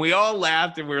gay? And we all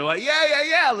laughed, and we were like,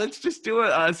 yeah, let's just do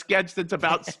a sketch that's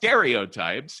about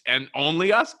stereotypes, and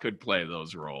only us could play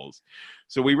those roles.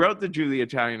 So we wrote the Jew, the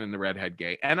Italian, and the redhead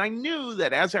gay. And I knew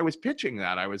that as I was pitching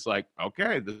that, I was like,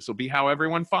 okay, this will be how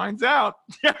everyone finds out.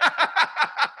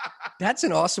 That's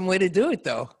an awesome way to do it,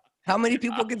 though. How many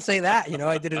people can say that?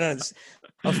 I did it on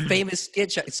a famous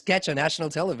sketch on national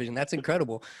television. That's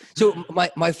incredible. So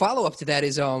my follow-up to that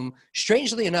is,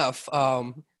 strangely enough,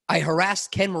 I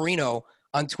harassed Ken Marino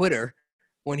on Twitter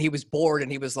when he was bored,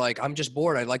 and he was like, I'm just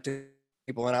bored. I'd like to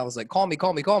people. And I was like, call me.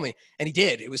 And he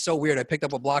did. It was so weird. I picked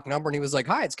up a block number, and he was like,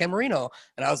 hi, it's Ken Marino.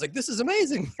 And I was like, this is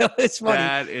amazing. It's funny.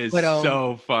 That is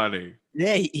so funny.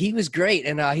 Yeah, he was great.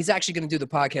 And he's actually going to do the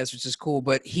podcast, which is cool.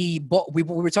 But we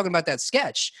were talking about that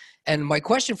sketch. And my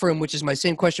question for him, which is my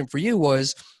same question for you,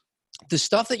 was the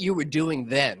stuff that you were doing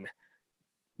then,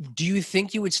 do you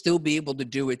think you would still be able to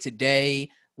do it today?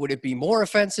 Would it be more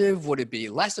offensive? Would it be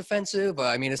less offensive?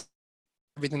 I mean, it's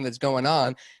everything that's going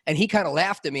on. And he kind of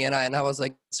laughed at me, and I was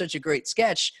like, such a great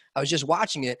sketch. I was just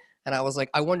watching it, and I was like,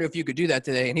 I wonder if you could do that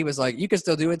today. And he was like, you can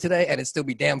still do it today, and it'd still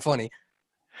be damn funny.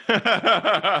 Yeah,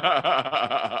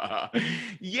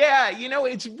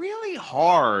 it's really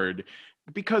hard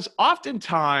because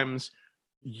oftentimes,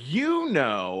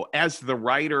 as the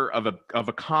writer of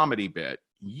a comedy bit,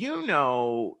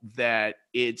 that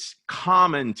it's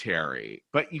commentary,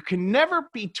 but you can never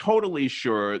be totally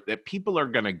sure that people are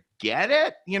going to get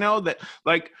it. That,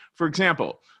 like, for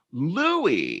example,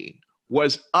 Louis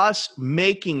was us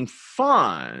making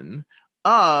fun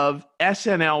of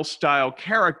SNL style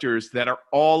characters that are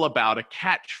all about a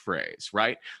catchphrase,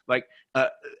 right? Like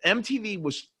MTV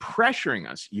was pressuring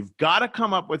us. You've got to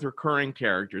come up with recurring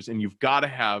characters, and you've got to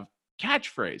have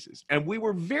catchphrases. And we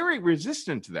were very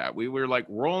resistant to that. We were like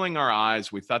rolling our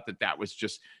eyes. We thought that was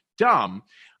just dumb.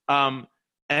 And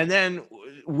then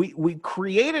we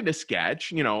created a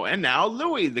sketch, and now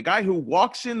Louis, the guy who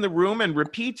walks in the room and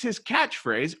repeats his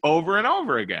catchphrase over and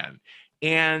over again.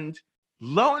 And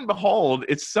lo and behold,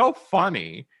 it's so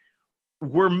funny.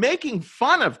 We're making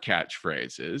fun of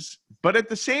catchphrases, but at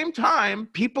the same time,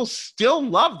 people still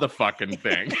love the fucking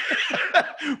thing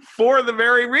for the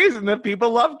very reason that people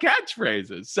love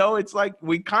catchphrases. So it's like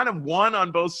we kind of won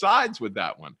on both sides with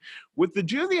that one. With the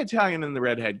Jew, the Italian, and the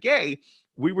redhead gay,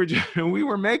 we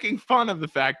were making fun of the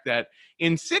fact that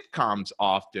in sitcoms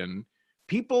often,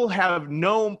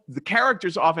 the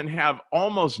characters often have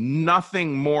almost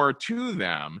nothing more to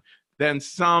them than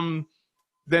some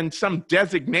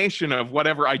designation of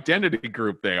whatever identity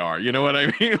group they are. You know what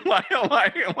I mean?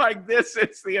 like this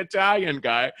is the Italian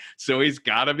guy, so he's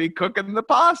got to be cooking the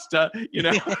pasta,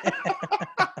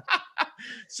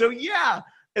 So yeah,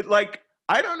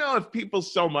 I don't know if people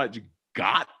so much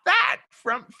got that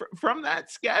from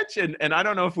that sketch, and I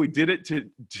don't know if we did it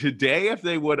today, if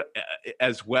they would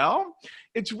as well.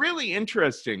 It's really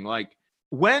interesting. Like,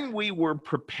 when we were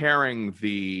preparing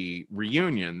the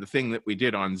reunion, the thing that we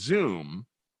did on Zoom,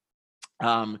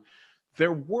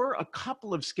 there were a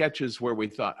couple of sketches where we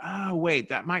thought, oh, wait,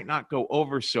 that might not go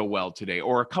over so well today.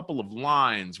 Or a couple of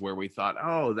lines where we thought,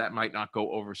 oh, that might not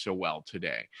go over so well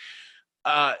today.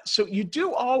 So you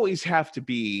do always have to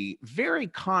be very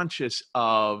conscious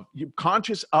of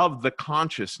the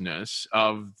consciousness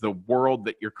of the world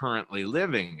that you're currently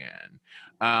living in.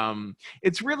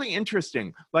 It's really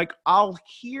interesting. Like, I'll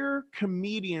hear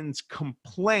comedians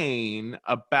complain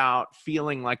about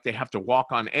feeling like they have to walk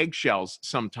on eggshells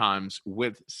sometimes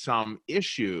with some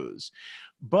issues,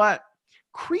 but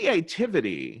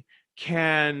creativity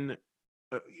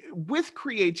with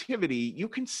creativity, you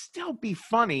can still be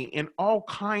funny in all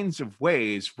kinds of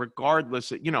ways,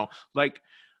 regardless of,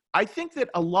 I think that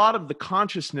a lot of the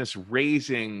consciousness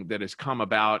raising that has come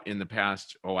about in the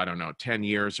past, 10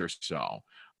 years or so,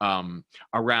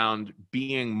 around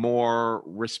being more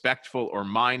respectful or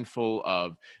mindful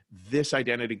of this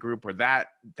identity group or that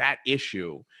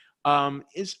issue,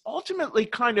 is ultimately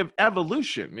kind of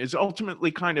evolution, is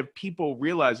ultimately kind of people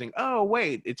realizing, oh,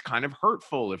 wait, it's kind of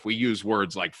hurtful if we use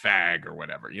words like fag or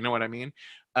whatever. You know what I mean?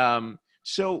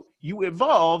 So you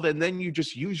evolve, and then you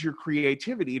just use your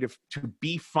creativity to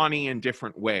be funny in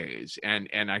different ways. And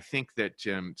I think that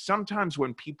sometimes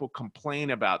when people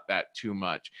complain about that too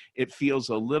much, it feels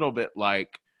a little bit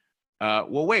like,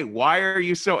 well, wait, why are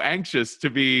you so anxious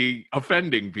to be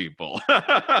offending people?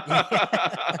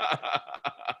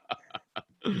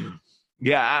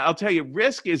 Yeah, I'll tell you,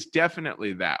 Risk is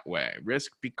definitely that way.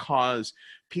 Risk, because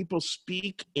people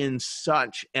speak in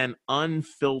such an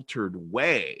unfiltered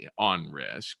way on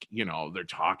Risk. You know, they're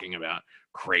talking about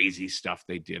crazy stuff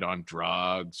they did on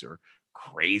drugs or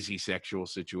crazy sexual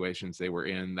situations they were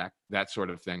in, that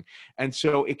sort of thing. And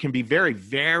so it can be very,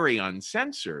 very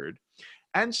uncensored.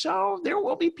 And so there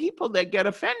will be people that get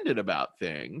offended about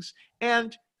things.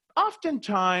 And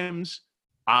oftentimes,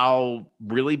 I'll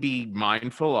really be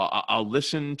mindful. I'll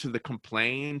listen to the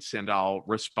complaints and I'll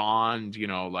respond, you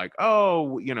know, like,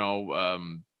 oh, you know,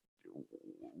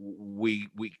 we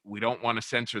don't want to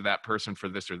censor that person for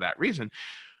this or that reason.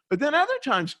 But then other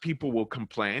times people will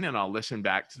complain, and I'll listen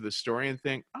back to the story and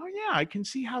think, oh yeah, I can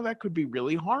see how that could be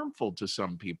really harmful to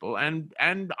some people. And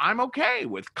I'm okay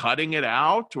with cutting it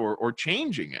out or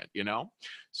changing it, you know?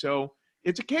 So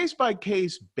it's a case by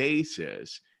case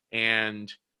basis.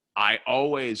 And I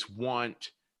always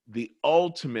want the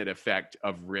ultimate effect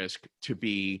of Risk to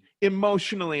be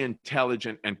emotionally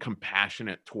intelligent and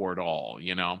compassionate toward all,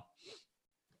 you know?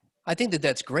 I think that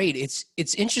that's great.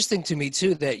 It's interesting to me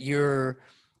too that you're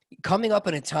coming up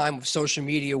in a time of social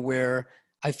media where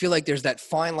I feel like there's that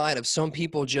fine line of some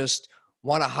people just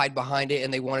want to hide behind it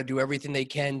and they want to do everything they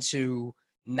can to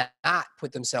not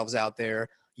put themselves out there.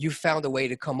 You found a way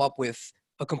to come up with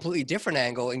a completely different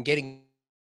angle and getting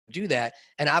do that,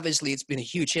 and obviously it's been a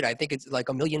huge hit. I think it's like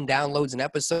 1 million downloads an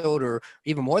episode, or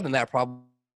even more than that probably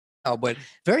now, but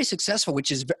very successful,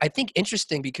 which is, I think,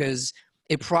 interesting because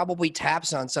it probably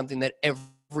taps on something that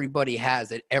everybody has,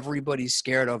 that everybody's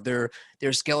scared of. Their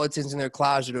skeletons in their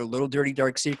closet, or little dirty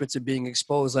dark secrets of being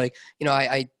exposed. Like, you know,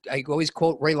 I always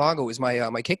quote Ray Longo, who's my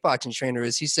my kickboxing trainer,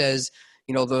 is he says,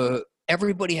 you know,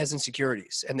 everybody has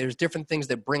insecurities, and there's different things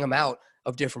that bring them out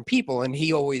of different people, and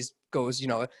he always goes, you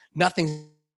know, nothing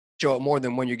show it more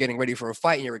than when you're getting ready for a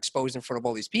fight and you're exposed in front of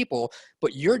all these people,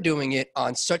 but you're doing it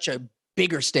on such a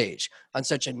bigger stage, on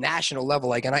such a national level.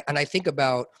 Like, and I think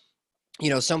about,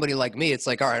 you know, somebody like me, it's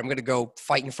like, all right, I'm going to go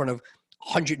fight in front of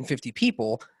 150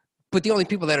 people, but the only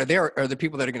people that are there are the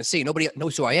people that are going to see. Nobody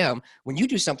knows who I am. When you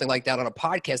do something like that on a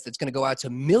podcast that's going to go out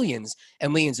to millions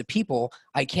and millions of people,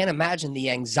 I can't imagine the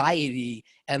anxiety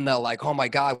and the like, oh my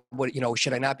God, what, you know,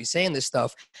 should I not be saying this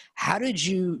stuff? How did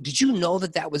you know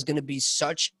that was going to be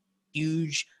such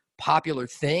huge popular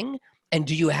thing, and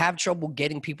do you have trouble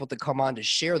getting people to come on to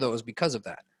share those because of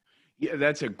that? Yeah,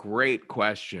 that's a great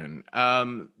question.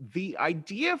 The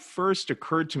idea first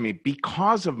occurred to me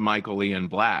because of Michael Ian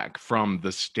Black from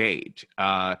The State.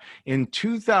 In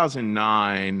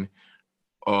 2009,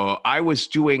 I was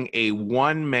doing a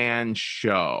one-man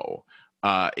show.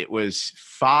 It was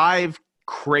 5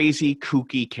 crazy,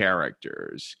 kooky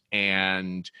characters,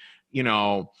 and, you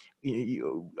know,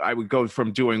 I would go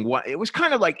from doing what it was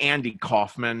kind of like Andy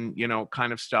Kaufman, you know,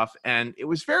 kind of stuff. And it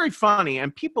was very funny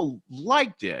and people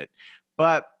liked it,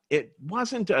 but it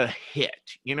wasn't a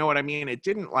hit. You know what I mean? It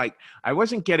didn't, like, I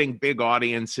wasn't getting big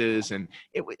audiences, and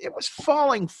it was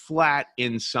falling flat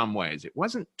in some ways. It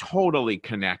wasn't totally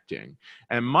connecting.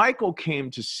 And Michael came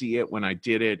to see it when I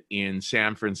did it in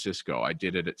San Francisco. I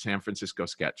did it at San Francisco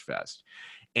Sketch Fest.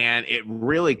 And it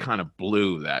really kind of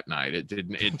blew that night.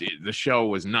 The show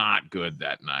was not good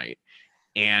that night.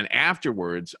 And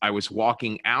afterwards, I was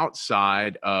walking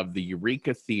outside of the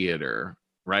Eureka Theater,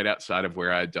 right outside of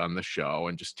where I had done the show,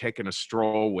 and just taking a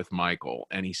stroll with Michael.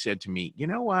 And he said to me, you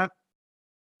know what?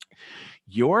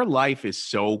 Your life is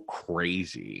so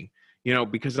crazy. You know,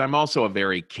 because I'm also a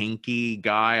very kinky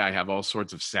guy. I have all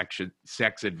sorts of sex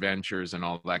adventures and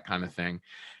all that kind of thing.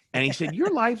 And he said,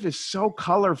 your life is so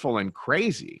colorful and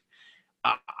crazy.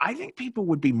 I think people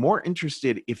would be more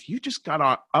interested if you just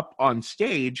got up on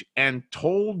stage and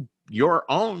told your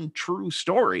own true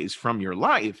stories from your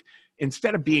life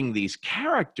instead of being these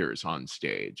characters on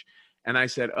stage. And I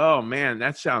said, oh man,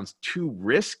 that sounds too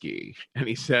risky. And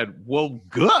he said, well,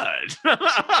 good.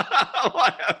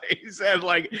 He said,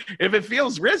 like, if it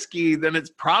feels risky, then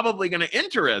it's probably going to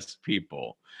interest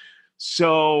people.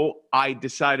 So I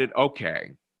decided,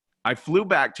 okay, I flew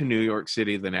back to New York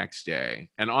City the next day.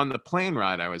 And on the plane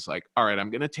ride, I was like, all right, I'm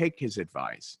going to take his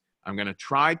advice. I'm going to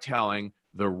try telling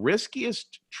the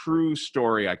riskiest true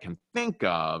story I can think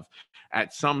of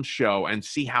at some show and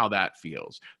see how that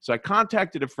feels. So I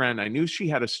contacted a friend. I knew she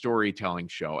had a storytelling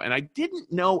show, and I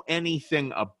didn't know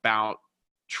anything about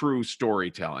true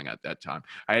storytelling at that time.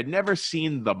 I had never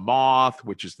seen The Moth,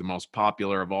 which is the most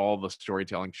popular of all the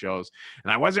storytelling shows,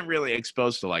 and I wasn't really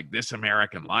exposed to like This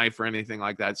American Life or anything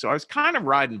like that. So I was kind of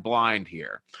riding blind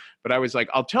here. But I was like,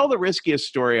 I'll tell the riskiest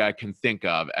story I can think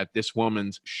of at this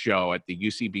woman's show at the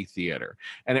UCB Theater.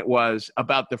 And it was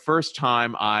about the first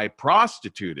time I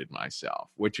prostituted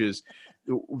myself, which is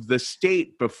the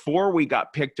state before we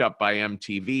got picked up by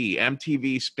MTV.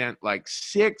 MTV spent like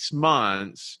 6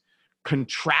 months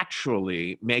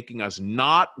contractually making us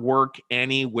not work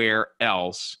anywhere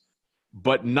else,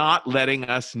 but not letting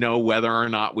us know whether or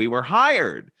not we were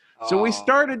hired. So we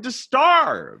started to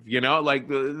starve, like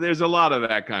there's a lot of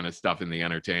that kind of stuff in the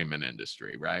entertainment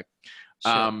industry, right?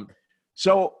 Sure.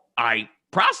 So I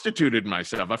prostituted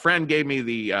myself. A friend gave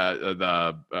me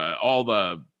all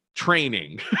the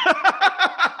training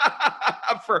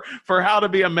for how to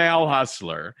be a male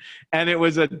hustler, and it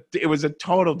was a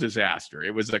total disaster.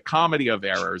 It was a comedy of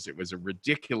errors. It was a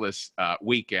ridiculous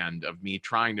weekend of me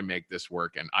trying to make this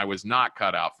work, and I was not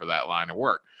cut out for that line of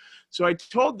work. So I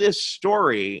told this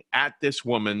story at this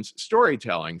woman's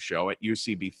storytelling show at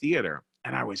UCB Theater,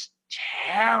 and I was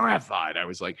terrified. I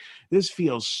was like, this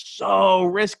feels so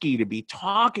risky to be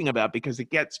talking about because it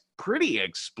gets pretty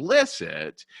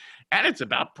explicit, and it's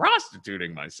about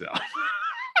prostituting myself.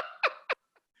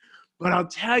 But I'll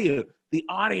tell you, the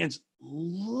audience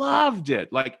loved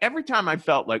it. Like every time I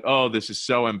felt like, oh, this is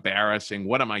so embarrassing.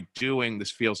 What am I doing? This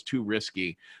feels too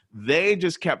risky. They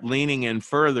just kept leaning in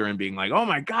further and being like, oh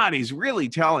my God, he's really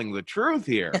telling the truth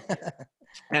here.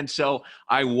 And so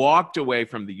I walked away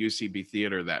from the UCB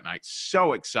Theater that night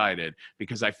so excited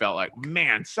because I felt like,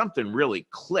 man, something really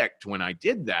clicked when I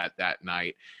did that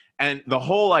night. And the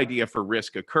whole idea for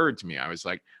Risk occurred to me. I was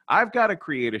like, I've got to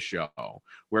create a show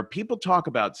where people talk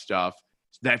about stuff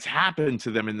that's happened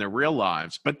to them in their real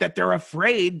lives, but that they're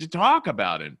afraid to talk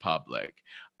about in public.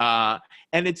 And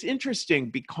it's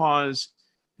interesting because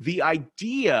the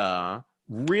idea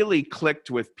really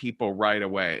clicked with people right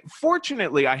away.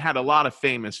 Fortunately, I had a lot of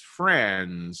famous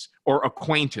friends or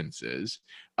acquaintances,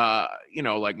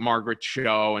 like Margaret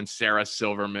Cho and Sarah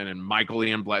Silverman and Michael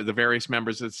Ian Black, the various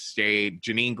members of the state,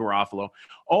 Janine Garofalo.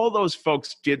 All those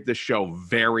folks did the show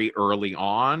very early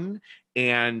on,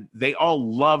 and they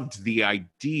all loved the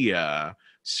idea.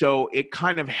 So it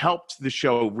kind of helped the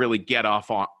show really get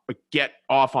off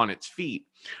on its feet.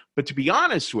 But to be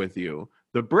honest with you,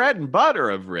 the bread and butter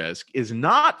of Risk is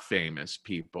not famous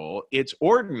people. It's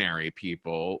ordinary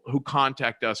people who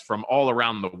contact us from all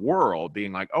around the world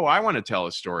being like, oh, I want to tell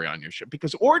a story on your show.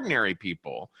 Because ordinary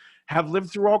people have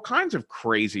lived through all kinds of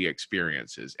crazy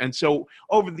experiences. And so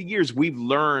over the years, we've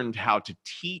learned how to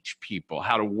teach people,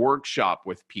 how to workshop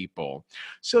with people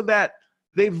so that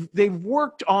they've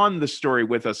worked on the story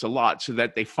with us a lot so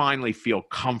that they finally feel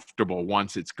comfortable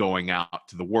once it's going out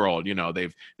to the world.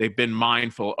 They've been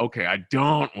mindful, okay, I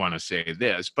don't want to say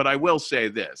this, but I will say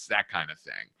this, that kind of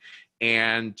thing.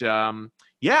 And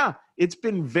it's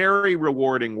been very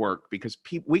rewarding work because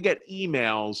we get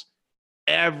emails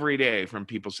every day from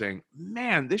people saying,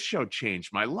 man, this show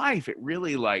changed my life. It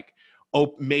really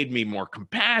made me more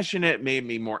compassionate, made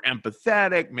me more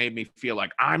empathetic, made me feel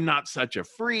like I'm not such a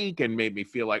freak, and made me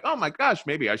feel like, oh my gosh,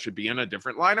 maybe I should be in a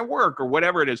different line of work or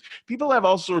whatever it is. People have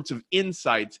all sorts of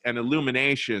insights and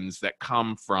illuminations that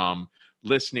come from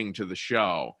listening to the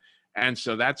show. And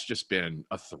so that's just been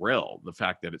a thrill, the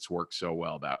fact that it's worked so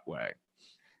well that way.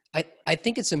 I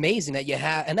think it's amazing that you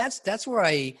have, and that's where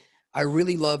I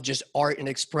really love just art and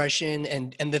expression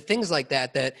and the things like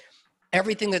that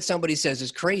everything that somebody says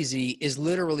is crazy is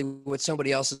literally what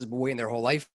somebody else has been waiting their whole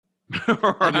life.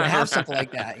 And you have something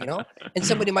like that, and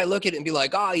somebody might look at it and be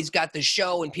like, oh, he's got this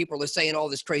show and people are saying all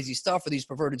this crazy stuff or these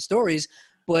perverted stories.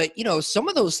 But, some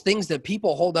of those things that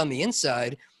people hold on the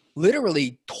inside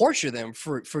literally torture them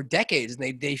for decades.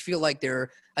 And they feel like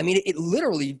it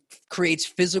literally creates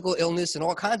physical illness and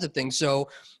all kinds of things. So,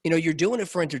 you're doing it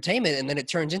for entertainment and then it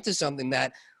turns into something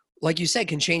that, like you said,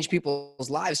 can change people's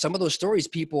lives. Some of those stories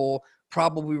people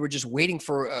probably were just waiting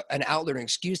for an outlet or an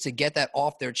excuse to get that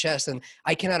off their chest. And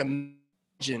I cannot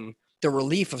imagine the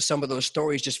relief of some of those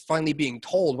stories just finally being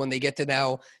told when they get to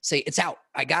now say, it's out,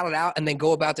 I got it out, and then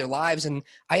go about their lives. And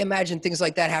I imagine things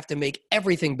like that have to make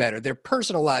everything better. Their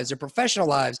personal lives, their professional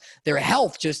lives, their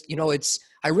health, just,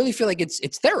 I really feel like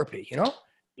it's therapy,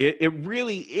 It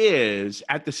really is,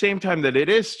 at the same time that it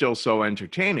is still so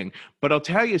entertaining. But I'll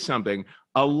tell you something,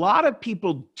 a lot of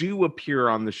people do appear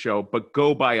on the show, but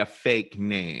go by a fake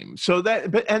name. So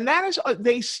that is,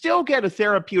 they still get a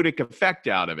therapeutic effect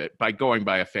out of it by going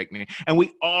by a fake name. And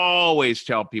we always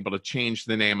tell people to change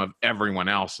the name of everyone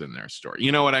else in their story.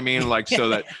 You know what I mean? Like, so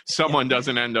that someone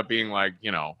doesn't end up being like,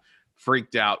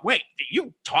 freaked out. Wait,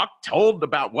 you told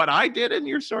about what I did in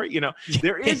your story?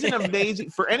 There is an amazing,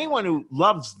 for anyone who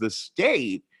loves the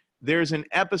state, there's an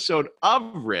episode of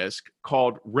Risk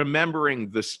called Remembering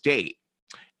the State.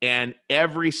 And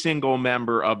every single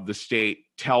member of the state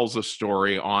tells a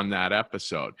story on that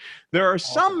episode. There are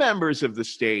some members of the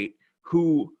state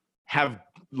who have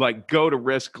go to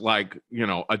Risk like,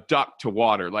 a duck to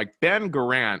water. Like Ben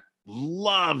Garant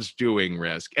loves doing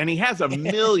Risk, and he has a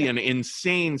million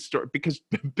insane stories because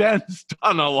Ben's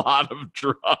done a lot of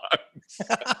drugs.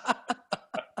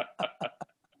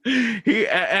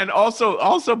 And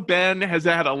also Ben has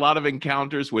had a lot of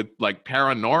encounters with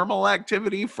paranormal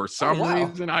activity for some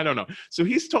reason. I don't know. So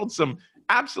he's told some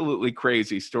absolutely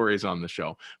crazy stories on the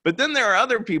show. But then there are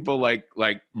other people like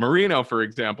Marino, for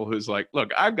example, who's like, look,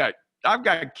 I've got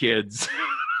kids.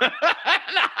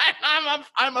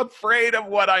 I'm afraid of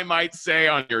what I might say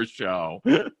on your show.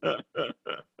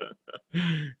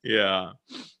 Yeah.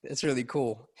 That's really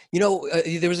cool.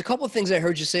 There was a couple of things I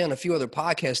heard you say on a few other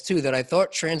podcasts too that I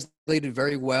thought translated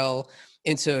very well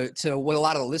into what a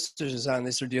lot of the listeners on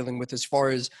this are dealing with, as far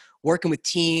as working with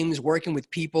teams, working with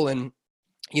people, and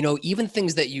even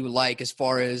things that you like, as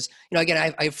far as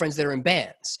again, I have friends that are in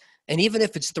bands, and even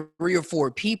if it's 3 or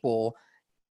 4 people,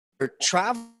 they're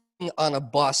traveling on a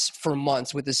bus for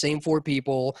months with the same 4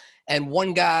 people, and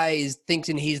one guy is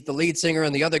thinking he's the lead singer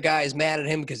and the other guy is mad at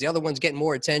him because the other one's getting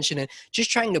more attention, and just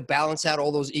trying to balance out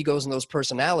all those egos and those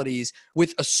personalities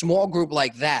with a small group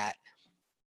like that.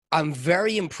 I'm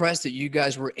very impressed that you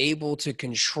guys were able to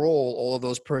control all of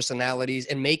those personalities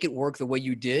and make it work the way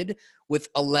you did with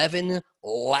 11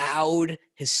 loud,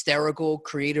 hysterical,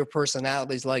 creative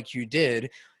personalities like you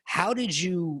did. How did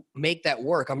you make that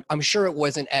work? I'm sure it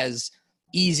wasn't as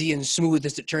easy and smooth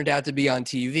as it turned out to be on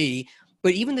TV.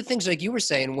 But even the things like you were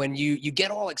saying, when you get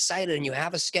all excited and you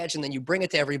have a sketch and then you bring it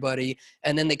to everybody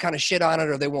and then they kind of shit on it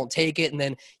or they won't take it, and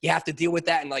then you have to deal with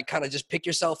that and kind of just pick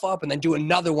yourself up and then do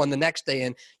another one the next day.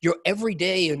 And you're every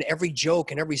day and every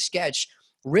joke and every sketch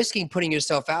risking putting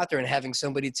yourself out there and having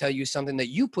somebody tell you something that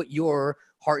you put your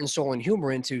heart and soul and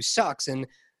humor into sucks. And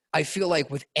I feel like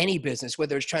with any business,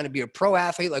 whether it's trying to be a pro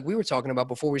athlete, like we were talking about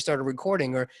before we started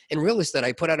recording, or in real estate,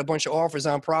 I put out a bunch of offers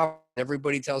on property.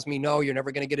 Everybody tells me, no, you're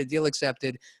never going to get a deal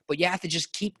accepted. But you have to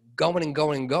just keep going and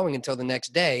going and going until the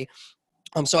next day.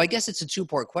 So I guess it's a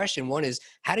 2-part question. One is,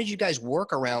 how did you guys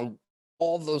work around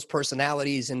all of those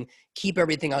personalities and keep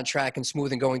everything on track and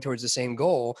smooth and going towards the same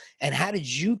goal? And how did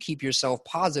you keep yourself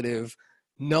positive,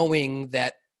 knowing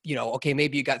that, okay,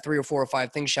 maybe you got 3 or 4 or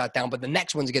 5 things shot down, but the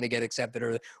next one's going to get accepted,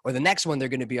 or the next one they're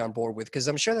going to be on board with? Because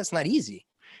I'm sure that's not easy.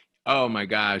 Oh my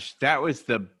gosh. That was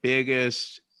the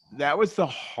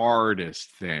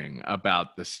hardest thing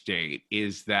about the state,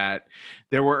 is that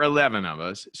there were 11 of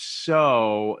us.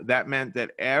 So that meant that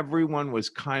everyone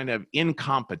was kind of in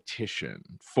competition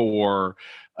for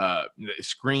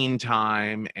screen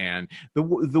time. And the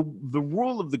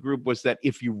rule of the group was that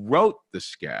if you wrote the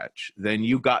sketch, then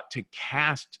you got to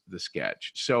cast the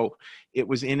sketch. So it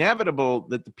was inevitable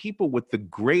that the people with the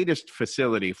greatest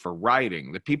facility for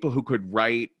writing, the people who could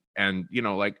write, and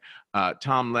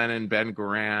Tom Lennon, Ben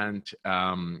Garant,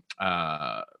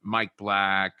 Mike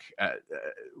Black,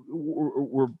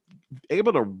 were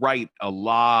able to write a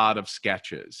lot of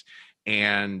sketches.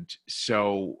 And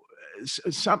so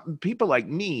some people like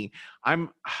me,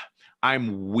 I'm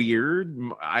weird.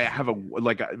 I have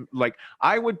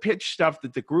I would pitch stuff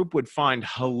that the group would find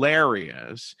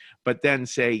hilarious, but then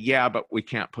say, yeah, but we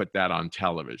can't put that on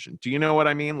television. Do you know what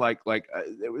I mean?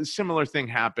 It was a similar thing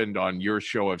happened on Your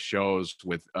Show of Shows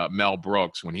with Mel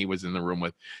Brooks, when he was in the room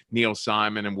with Neil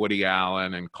Simon and Woody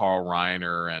Allen and Carl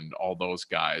Reiner and all those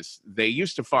guys. They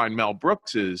used to find Mel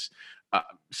Brooks's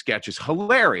sketches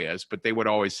hilarious, but they would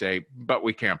always say, but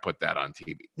we can't put that on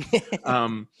TV.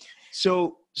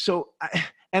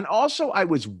 And also I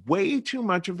was way too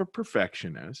much of a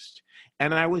perfectionist,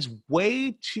 and I was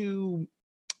way too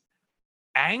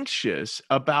anxious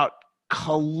about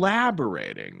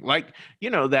collaborating.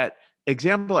 That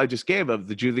example I just gave of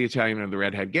the Jew, the Italian, and the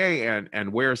Redhead Gay,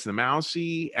 and Where's the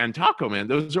Mousy, and Taco Man.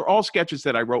 Those are all sketches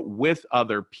that I wrote with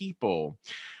other people.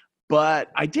 But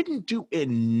I didn't do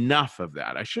enough of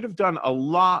that. I should have done a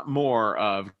lot more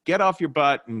of get off your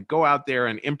butt and go out there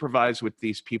and improvise with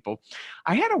these people.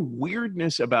 I had a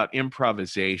weirdness about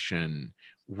improvisation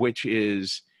which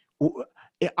is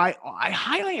I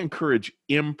highly encourage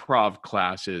improv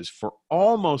classes for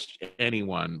almost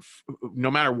anyone,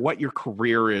 no matter what your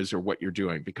career is or what you're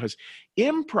doing, because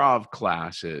improv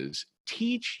classes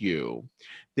teach you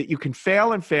that you can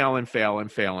fail and fail and fail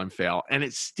and fail and fail, and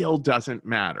it still doesn't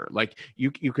matter. Like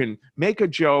you can make a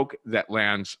joke that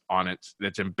lands on it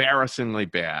that's embarrassingly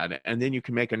bad, and then you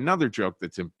can make another joke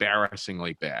that's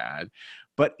embarrassingly bad.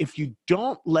 But if you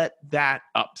don't let that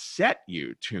upset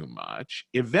you too much,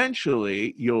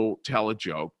 eventually you'll tell a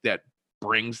joke that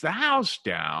brings the house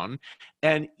down.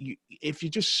 And if you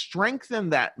just strengthen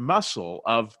that muscle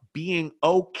of being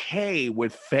okay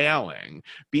with failing,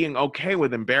 being okay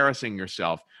with embarrassing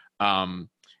yourself, and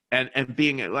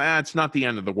being, it's not the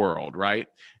end of the world, right?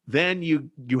 Then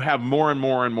you have more and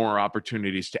more and more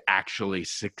opportunities to actually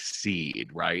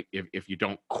succeed, right? If you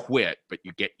don't quit, but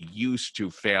you get used to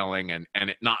failing and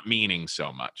it not meaning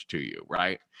so much to you,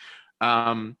 right?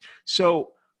 Another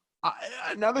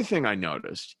thing I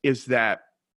noticed is that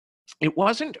it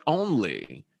wasn't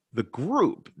only the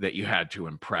group that you had to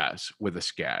impress with a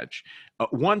sketch.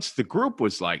 Once the group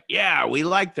was like, yeah, we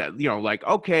like that, like,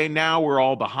 okay, now we're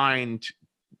all behind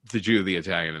the Jew, the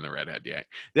Italian, and the redhead. Yeah.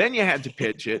 Then you had to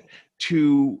pitch it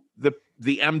to the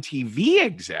MTV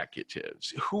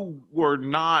executives who were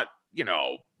not,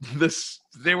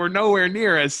 they were nowhere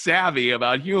near as savvy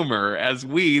about humor as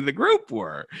we, the group,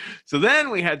 were. So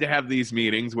then we had to have these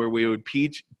meetings where we would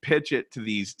pitch it to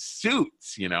these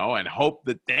suits, and hope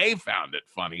that they found it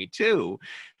funny too.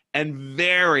 And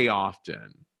very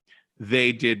often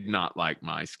they did not like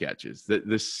my sketches.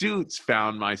 The suits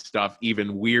found my stuff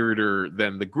even weirder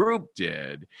than the group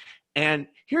did. And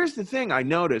here's the thing I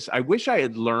noticed. I wish I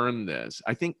had learned this.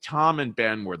 I think Tom and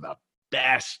Ben were the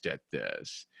best at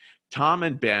this. Tom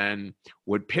and Ben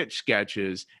would pitch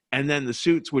sketches, and then the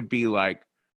suits would be like,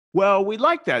 well, we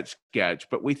like that sketch,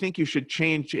 but we think you should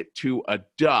change it to a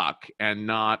duck and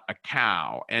not a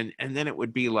cow. And then it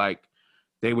would be like,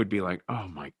 they would be like, oh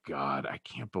my God, I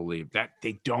can't believe that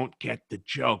they don't get the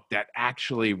joke. That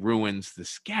actually ruins the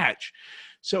sketch.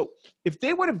 So if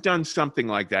they would have done something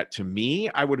like that to me,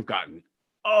 I would have gotten,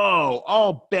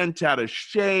 all bent out of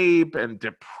shape and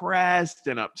depressed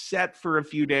and upset for a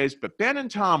few days. But Ben and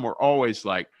Tom were always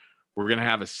like, we're going to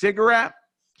have a cigarette,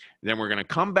 then we're going to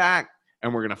come back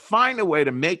and we're going to find a way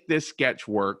to make this sketch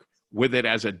work with it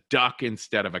as a duck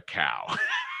instead of a cow.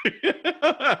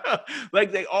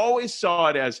 Like they always saw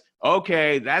it as,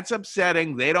 okay, that's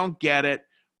upsetting, they don't get it,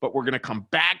 but we're going to come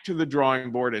back to the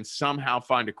drawing board and somehow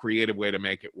find a creative way to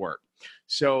make it work.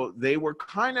 So they were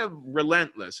kind of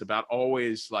relentless about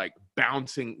always like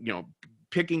bouncing,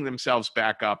 picking themselves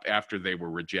back up after they were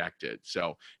rejected.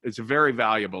 So it's a very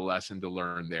valuable lesson to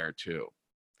learn there too.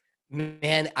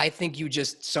 Man, I think you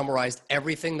just summarized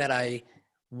everything that I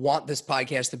want this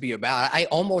podcast to be about. I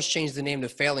almost changed the name to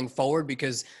Failing Forward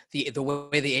because the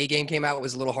way the A Game came out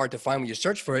was a little hard to find when you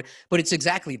search for it, but it's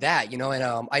exactly that,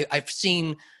 and I've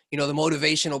seen, the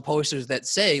motivational posters that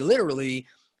say literally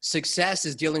success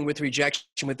is dealing with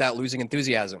rejection without losing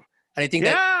enthusiasm. And I think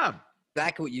that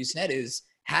exactly what you said is,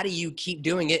 how do you keep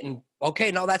doing it and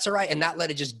okay, no, that's all right, and not let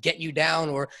it just get you down?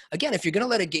 Or again, if you're going to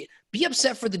let it be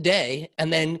upset for the day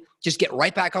and then just get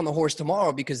right back on the horse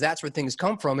tomorrow, because that's where things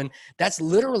come from. And that's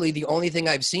literally the only thing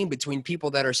I've seen between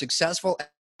people that are successful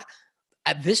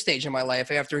at this stage in my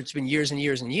life, after it's been years and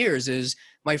years and years, is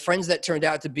my friends that turned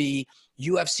out to be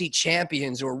UFC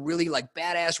champions or really like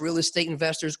badass real estate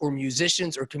investors or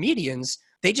musicians or comedians.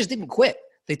 They just didn't quit.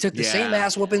 They took the same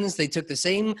ass whoopings. They took the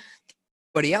same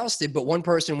everybody else did, but one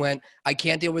person went, I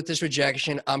can't deal with this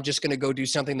rejection, I'm just going to go do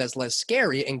something that's less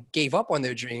scary, and gave up on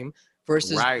their dream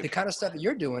versus the kind of stuff that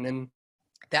you're doing. And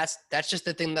that's just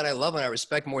the thing that I love and I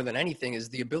respect more than anything, is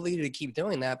the ability to keep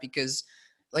doing that. Because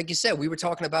like you said, we were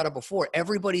talking about it before,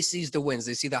 everybody sees the wins.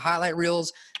 They see the highlight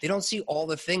reels. They don't see all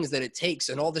the things that it takes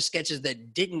and all the sketches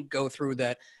that didn't go through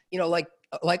that,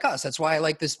 like us. That's why I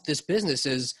like this business.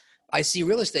 Is I see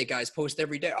real estate guys post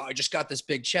every day, oh, I just got this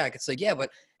big check. It's like, yeah, but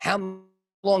how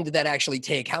long did that actually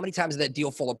take? How many times did that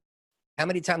deal fall apart? How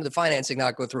many times did the financing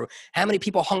not go through? How many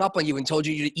people hung up on you and told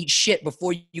you to eat shit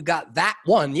before you got that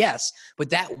one yes? But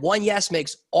that one yes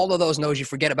makes all of those no's you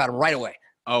forget about them right away.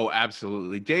 Oh,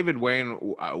 absolutely. David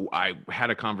Wayne, I had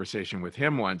a conversation with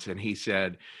him once, and he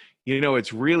said,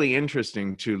 it's really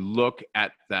interesting to look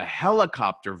at the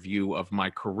helicopter view of my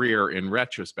career in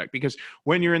retrospect, because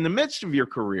when you're in the midst of your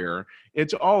career,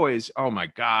 it's always, oh my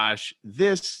gosh,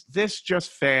 this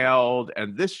just failed,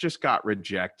 and this just got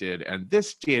rejected, and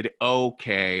this did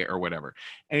okay, or whatever.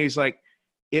 And he's like,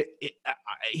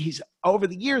 he's over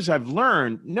the years I've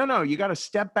learned, no, you got to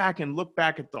step back and look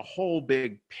back at the whole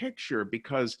big picture,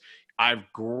 because I've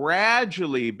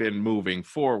gradually been moving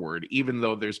forward, even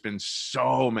though there's been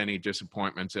so many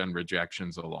disappointments and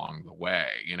rejections along the way.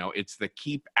 You know, it's the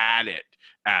keep at it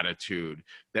attitude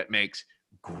that makes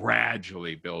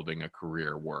gradually building a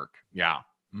career work. Yeah.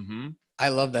 Mm-hmm. I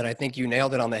love that. I think you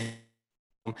nailed it on the head.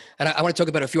 And I want to talk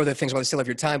about a few other things while I still have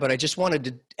your time, but I just wanted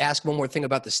to ask one more thing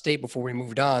about the state before we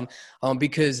moved on,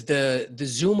 because the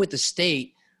Zoom with the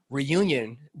state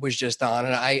reunion was just on,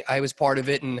 and I was part of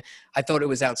it, and I thought it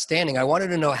was outstanding. I wanted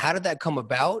to know, how did that come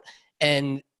about?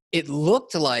 And it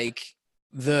looked like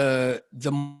the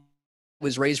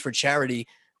was raised for charity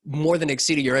more than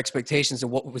exceeded your expectations of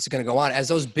what was going to go on. As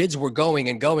those bids were going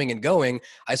and going and going,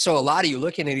 I saw a lot of you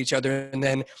looking at each other, and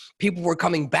then people were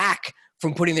coming back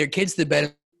from putting their kids to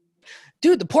bed.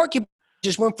 Dude, the porcupine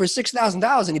just went for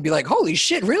 $6,000, and you'd be like, holy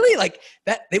shit, really? Like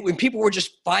that, when people were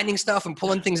just finding stuff and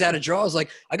pulling things out of drawers, like,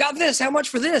 I got this, how much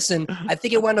for this? And I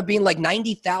think it wound up being like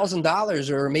 $90,000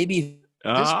 or maybe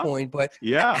at this point. But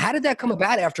yeah, how did that come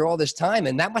about after all this time?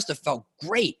 And that must have felt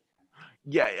great.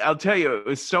 Yeah, I'll tell you, it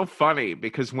was so funny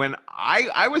because when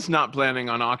I was not planning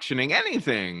on auctioning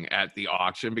anything at the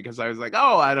auction, because I was like,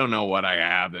 oh, I don't know what I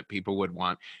have that people would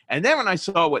want. And then when I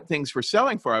saw what things were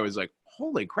selling for, I was like,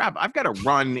 holy crap, I've got to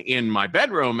run in my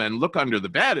bedroom and look under the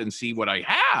bed and see what I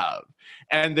have.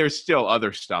 And there's still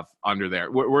other stuff under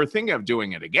there. We're thinking of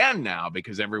doing it again now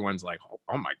because everyone's like,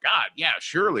 oh my God, yeah,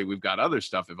 surely we've got other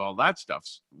stuff if all that stuff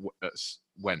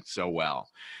went so well.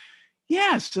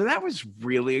 Yeah, so that was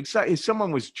really exciting.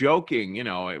 Someone was joking, you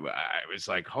know, I was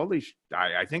like, holy,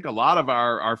 I think a lot of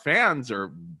our fans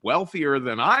are wealthier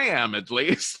than I am, at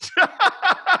least.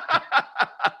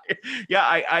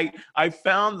 Yeah, I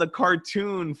found the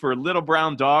cartoon for Little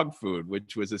Brown Dog Food,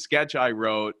 which was a sketch I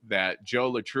wrote that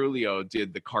Joe Latrulio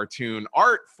did the cartoon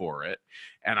art for it.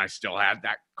 And I still had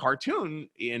that cartoon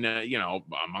in a, you know,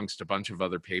 amongst a bunch of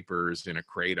other papers in a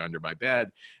crate under my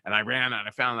bed. And I ran and I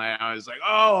found that. I was like,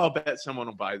 oh, I'll bet someone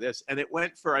will buy this. And it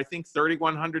went for, I think,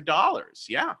 $3,100.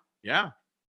 Yeah.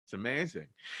 It's amazing.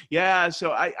 Yeah.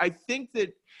 So I think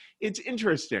that it's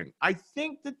interesting. I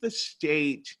think that the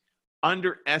state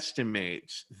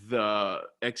underestimates the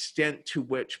extent to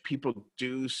which people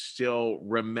do still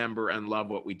remember and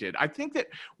love what we did. I think that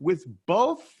with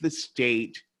both the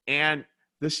state and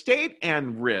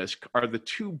Risk are the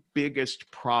two biggest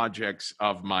projects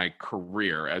of my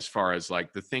career, as far as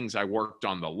like the things I worked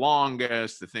on the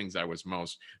longest, the things I was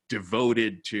most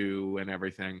devoted to and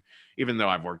everything, even though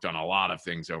I've worked on a lot of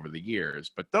things over the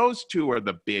years. But those two are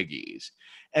the biggies.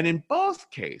 And in both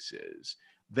cases,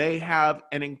 they have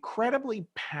an incredibly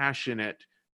passionate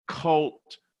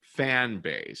cult fan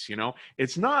base. You know,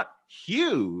 it's not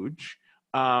huge.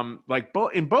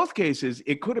 In both cases,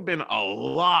 it could have been a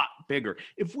lot bigger.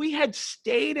 If we had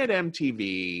stayed at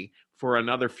MTV for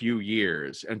another few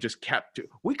years and just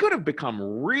we could have become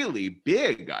really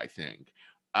big, I think.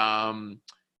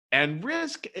 And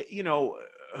Risk, you know,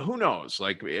 who knows?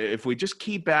 Like, if we just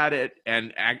keep at it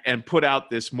and put out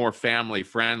this more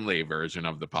family-friendly version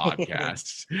of the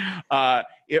podcasts,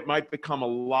 it might become a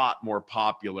lot more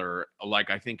popular, like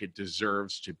I think it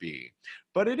deserves to be.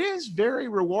 But it is very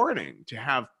rewarding to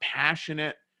have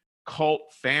passionate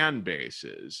cult fan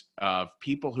bases of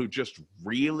people who just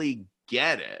really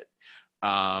get it,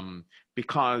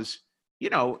 because, you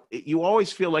know, you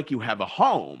always feel like you have a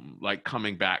home, like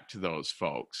coming back to those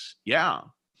folks. Yeah.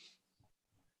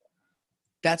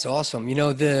 That's awesome. You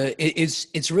know,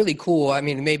 it's really cool. I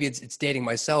mean, maybe it's dating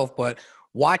myself, but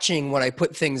watching when I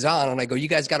put things on and I go, you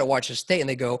guys got to watch the state, and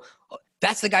they go, oh,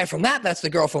 that's the guy from that. That's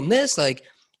the girl from this. Like,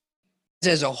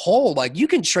 as a whole, like, you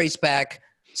can trace back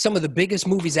some of the biggest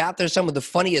movies out there. Some of the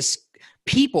funniest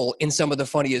people in some of the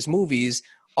funniest movies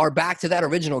are back to that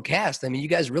original cast. I mean, you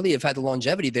guys really have had the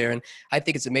longevity there, and I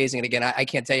think it's amazing. And again, I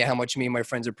can't tell you how much me and my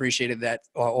friends appreciated that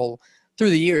all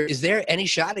through the year. Is there any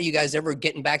shot of you guys ever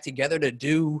getting back together to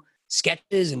do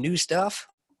sketches and new stuff?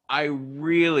 I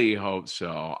really hope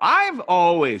so. I've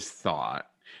always thought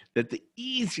that the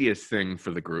easiest thing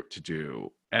for the group to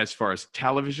do, as far as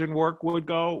television work would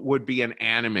go, would be an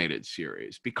animated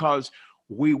series, because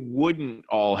we wouldn't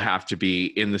all have to be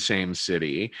in the same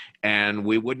city, and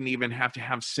we wouldn't even have to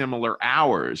have similar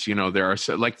hours. You know, there are,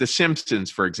 like The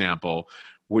Simpsons, for example,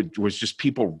 was just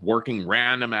people working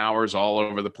random hours all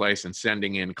over the place and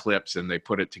sending in clips, and they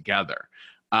put it together.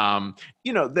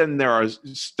 You know, then there are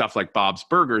stuff like Bob's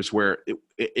Burgers, where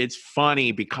it's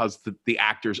funny because the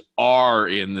actors are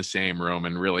in the same room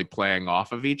and really playing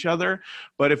off of each other.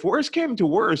 But if worse came to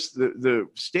worse, the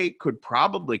state could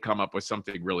probably come up with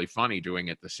something really funny doing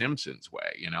it the Simpsons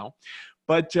way, you know?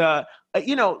 But,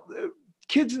 you know,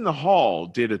 Kids in the Hall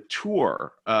did a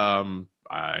tour,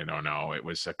 I don't know, it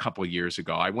was a couple years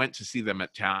ago. I went to see them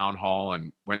at Town Hall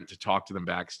and went to talk to them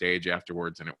backstage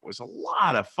afterwards, and it was a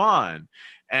lot of fun.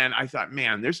 And I thought,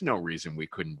 man, there's no reason we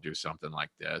couldn't do something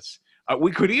like this.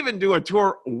 We could even do a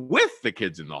tour with the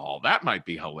kids in the hall. That might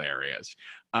be hilarious.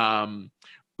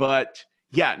 But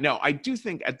yeah, no, I do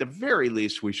think at the very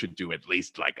least we should do at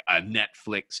least like a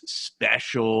Netflix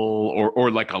special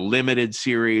or like a limited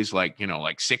series, like, you know,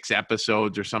 like 6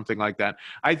 episodes or something like that.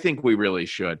 I think we really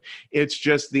should. It's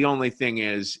just the only thing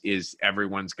is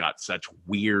everyone's got such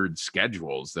weird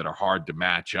schedules that are hard to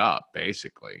match up,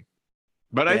 basically.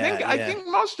 But I think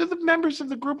most of the members of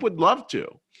the group would love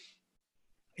to.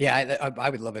 Yeah, I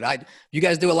would love it. You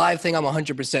guys do a live thing, I'm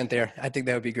 100% there. I think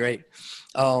that would be great.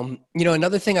 You know,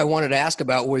 another thing I wanted to ask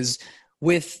about was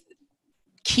with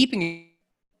keeping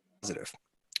positive,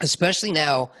 especially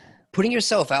now, putting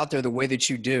yourself out there the way that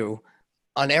you do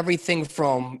on everything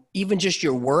from even just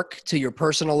your work to your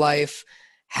personal life.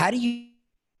 How do you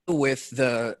deal with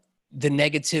the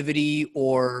negativity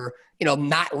or, you know,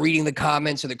 not reading the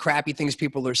comments or the crappy things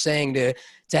people are saying to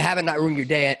have it not ruin your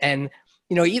day? And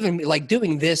you know, even like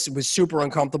doing this was super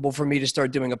uncomfortable for me to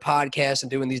start doing a podcast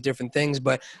and doing these different things.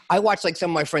 But I watch like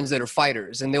some of my friends that are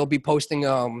fighters, and they'll be posting, you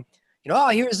know, oh,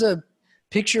 here's a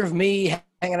picture of me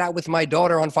hanging out with my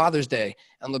daughter on Father's Day.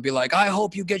 And they'll be like, I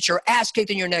hope you get your ass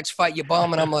kicked in your next fight, you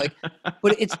bum. And I'm like,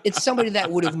 but it's somebody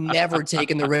that would have never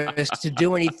taken the risk to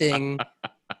do anything,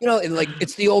 you know, like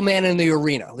it's the old man in the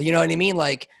arena, you know what I mean?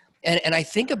 Like, and I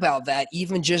think about that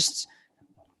even just,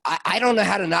 I don't know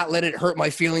how to not let it hurt my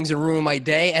feelings and ruin my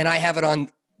day. And I have it on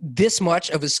this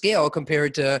much of a scale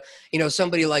compared to, you know,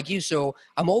 somebody like you. So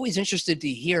I'm always interested to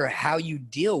hear how you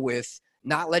deal with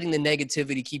not letting the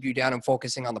negativity keep you down and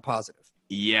focusing on the positive.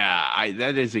 Yeah,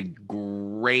 that is a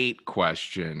great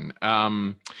question.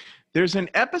 There's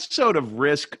an episode of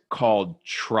Risk called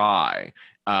Try.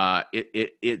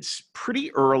 It's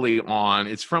pretty early on.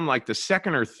 It's from like the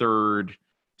second or third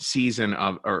season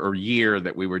of or year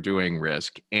that we were doing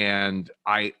Risk, and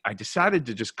I decided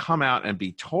to just come out and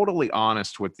be totally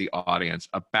honest with the audience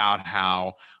about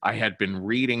how I had been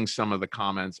reading some of the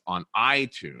comments on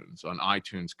iTunes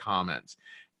comments,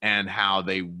 and how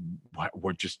they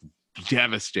were just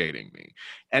devastating me.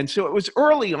 And so it was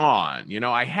early on, you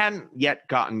know, I hadn't yet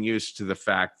gotten used to the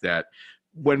fact that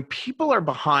when people are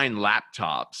behind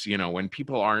laptops, you know, when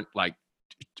people aren't like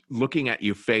looking at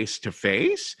you face to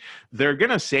face, they're going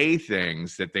to say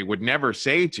things that they would never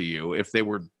say to you if they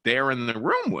were there in the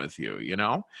room with you, you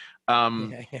know?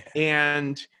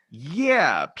 And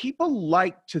yeah, people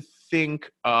like to think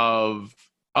of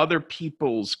other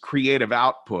people's creative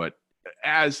output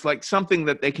as like something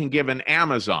that they can give an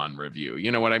Amazon review,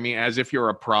 you know what I mean? As if you're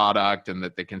a product and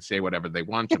that they can say whatever they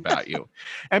want about you.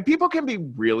 And people can be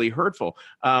really hurtful.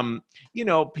 You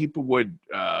know, people would,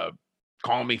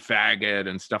 call me faggot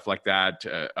and stuff like that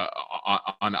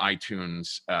on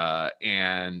iTunes,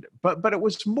 but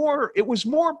it was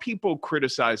more people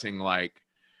criticizing like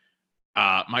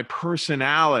my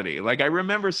personality. Like I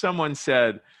remember someone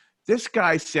said, "This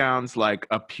guy sounds like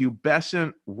a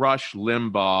pubescent Rush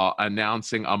Limbaugh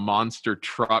announcing a monster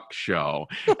truck show,"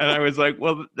 and I was like,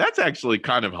 "Well, that's actually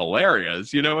kind of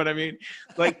hilarious." You know what I mean?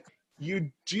 Like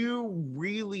you do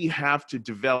really have to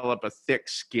develop a thick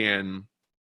skin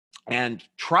and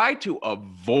try to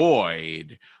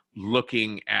avoid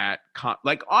looking at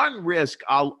like on Risk.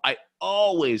 I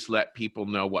always let people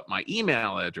know what my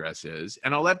email address is,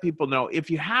 and I'll let people know if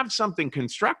you have something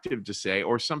constructive to say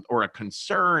or a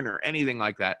concern or anything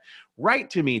like that,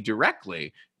 write to me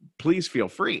directly. Please feel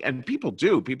free. And people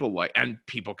can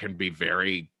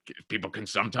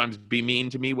sometimes be mean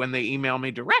to me when they email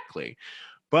me directly,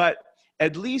 but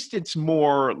at least it's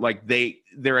more like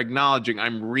they're acknowledging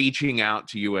I'm reaching out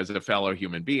to you as a fellow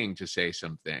human being to say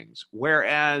some things.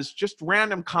 Whereas just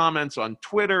random comments on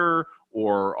Twitter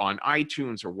or on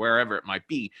iTunes or wherever it might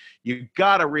be, you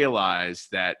got to realize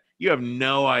that you have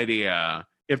no idea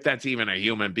if that's even a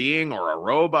human being or a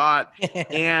robot.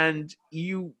 And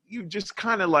you just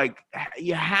kind of like,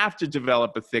 you have to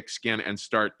develop a thick skin and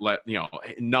start know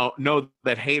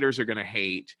that haters are going to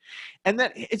hate. And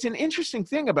that it's an interesting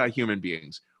thing about human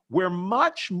beings. We're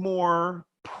much more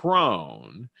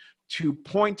prone to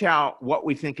point out what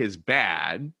we think is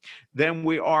bad than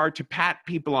we are to pat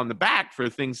people on the back for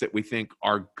things that we think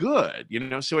are good, you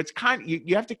know? So it's kind of,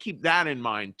 you have to keep that in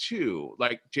mind too.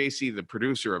 Like JC, the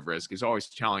producer of Risk, is always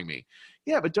telling me,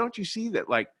 yeah, but don't you see that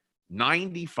like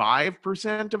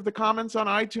 95% of the comments on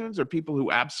iTunes are people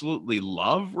who absolutely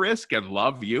love Risk and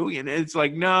love you? And it's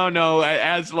like, no,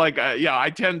 as like, I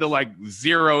tend to like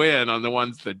zero in on the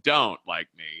ones that don't like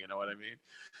me, you know what I mean?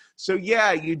 So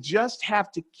yeah, you just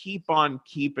have to keep on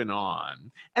keeping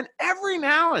on. And every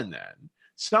now and then,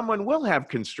 someone will have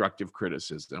constructive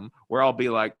criticism where I'll be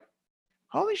like,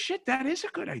 holy shit, that is a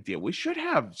good idea. We should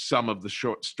have some of the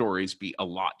short stories be a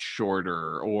lot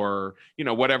shorter, or,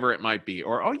 whatever it might be.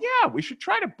 Or, oh yeah, we should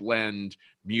try to blend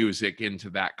music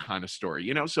into that kind of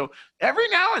story, So every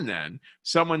now and then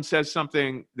someone says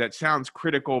something that sounds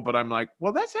critical, but I'm like,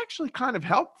 well, that's actually kind of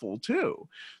helpful too.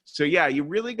 So yeah, you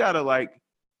really got to like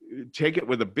take it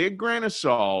with a big grain of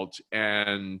salt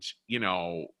and,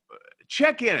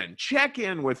 check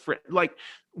in with friends. Like,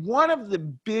 one of the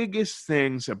biggest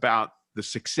things about the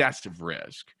success of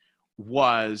Risk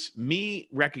was me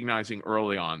recognizing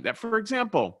early on that, for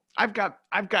example, I've got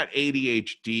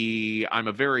ADHD. I'm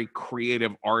a very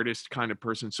creative artist kind of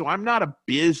person. So I'm not a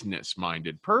business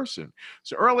minded person.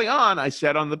 So early on, I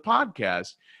said on the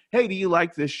podcast, hey, do you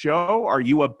like this show? Are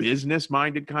you a business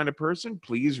minded kind of person?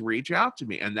 Please reach out to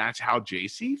me. And that's how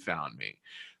JC found me.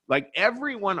 Like,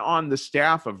 everyone on the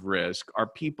staff of Risk are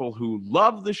people who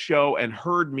love the show and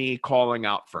heard me calling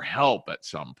out for help at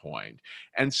some point.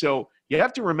 And so you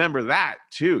have to remember that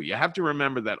too. You have to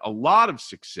remember that a lot of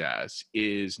success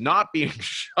is not being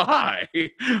shy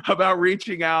about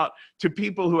reaching out to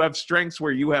people who have strengths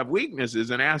where you have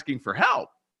weaknesses and asking for help.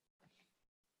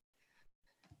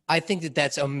 I think that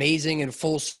that's amazing and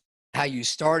full how you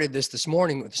started this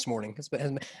morning. I guess it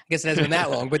hasn't been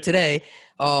that long, but today,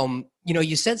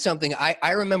 you said something.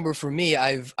 I remember for me,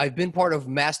 I've been part of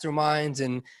masterminds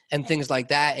and things like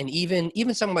that. And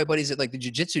even some of my buddies at like the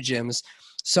jiu-jitsu gyms,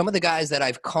 some of the guys that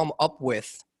I've come up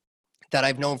with that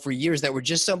I've known for years that were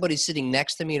just somebody sitting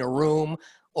next to me in a room,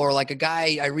 or like a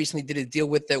guy I recently did a deal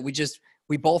with that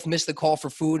we both missed the call for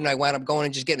food, and I wound up going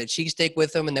and just getting a cheesesteak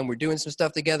with him, and then we're doing some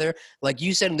stuff together. Like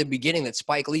you said in the beginning that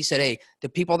Spike Lee said, hey, the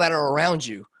people that are around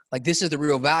you, like, this is the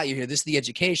real value here. This is the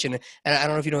education. And I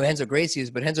don't know if you know who Renzo Gracie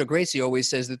is, but Renzo Gracie always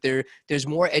says that there's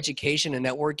more education and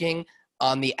networking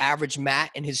on the average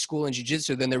mat in his school in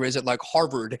jiu-jitsu than there is at like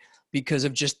Harvard, because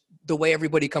of just the way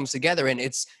everybody comes together. And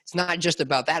it's not just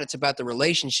about that. It's about the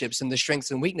relationships and the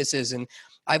strengths and weaknesses. And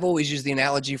I've always used the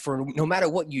analogy for no matter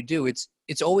what you do, it's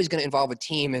always going to involve a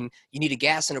team, and you need a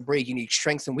gas and a brake. You need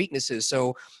strengths and weaknesses.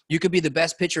 So you could be the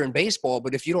best pitcher in baseball,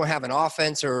 but if you don't have an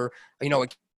offense or,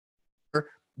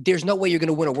 there's no way you're going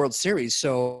to win a World Series.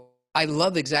 So I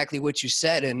love exactly what you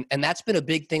said. And that's been a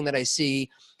big thing that I see.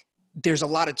 There's a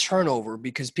lot of turnover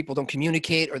because people don't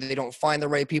communicate, or they don't find the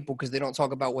right people because they don't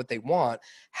talk about what they want.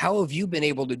 How have you been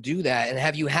able to do that? And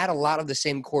have you had a lot of the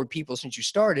same core people since you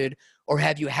started, or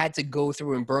have you had to go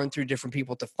through and burn through different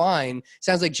people to find?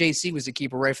 Sounds like JC was the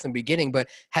keeper right from the beginning, but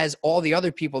has all the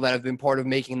other people that have been part of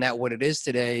making that what it is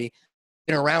today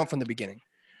been around from the beginning?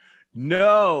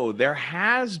 No, there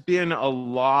has been a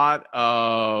lot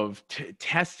of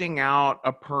testing out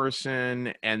a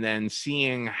person and then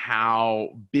seeing how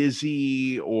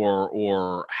busy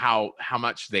or how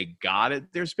much they got it.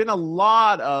 There's been a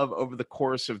lot of, over the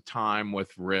course of time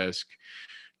with Risk,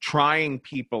 trying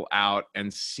people out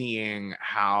and seeing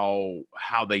how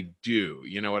they do.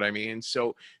 You know what I mean?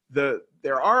 So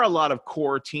there are a lot of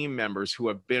core team members who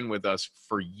have been with us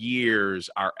for years.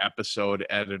 Our episode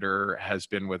editor has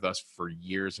been with us for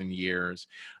years and years.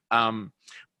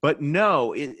 But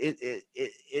no,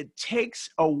 it takes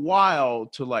a while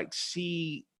to like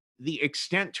see the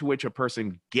extent to which a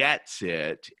person gets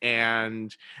it,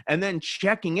 and then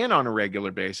checking in on a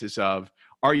regular basis of,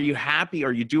 are you happy?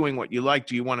 Are you doing what you like?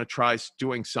 Do you want to try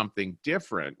doing something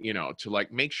different? To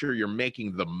like make sure you're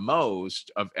making the most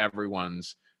of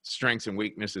everyone's strengths and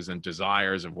weaknesses and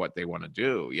desires of what they want to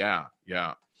do. Yeah.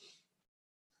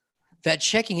 That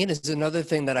checking in is another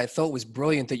thing that I thought was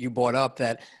brilliant that you brought up,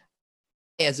 that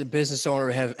as a business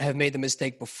owner have made the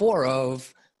mistake before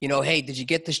of, hey, did you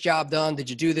get this job done?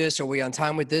 Did you do this? Are we on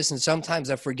time with this? And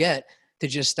sometimes I forget to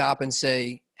just stop and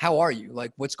say, how are you?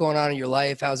 Like, what's going on in your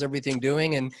life? How's everything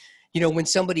doing? And, when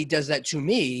somebody does that to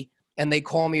me and they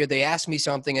call me or they ask me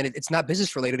something and it's not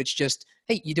business related, it's just,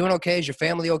 hey, you doing okay? Is your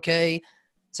family okay?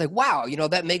 It's like, wow,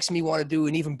 that makes me want to do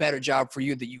an even better job for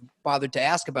you that you bothered to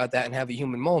ask about that and have a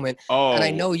human moment. Oh. And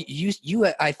I know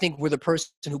you, I think, were the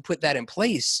person who put that in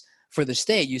place for the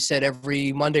state. You said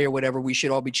every Monday or whatever, we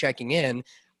should all be checking in.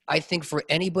 I think for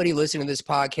anybody listening to this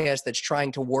podcast that's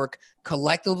trying to work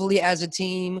collectively as a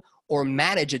team or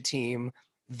manage a team,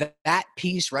 that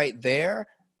piece right there,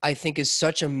 I think, is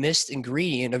such a missed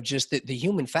ingredient of just the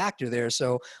human factor there.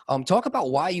 So talk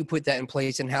about why you put that in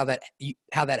place and how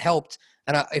that helped.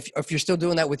 And if you're still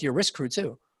doing that with your Risk crew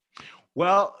too.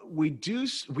 Well, we do.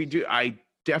 I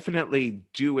definitely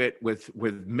do it with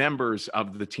members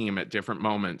of the team at different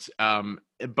moments.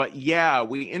 But yeah,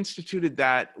 we instituted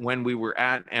that when we were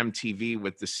at MTV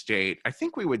with the state. I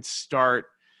think we would start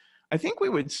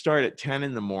at 10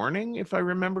 in the morning, if I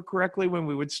remember correctly, when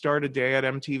we would start a day at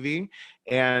MTV.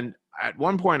 And at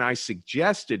one point I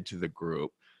suggested to the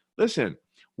group, listen,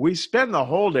 we spend the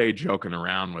whole day joking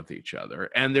around with each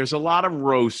other, and there's a lot of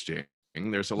roasting.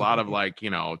 There's a lot of like,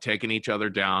 taking each other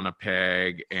down a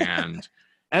peg,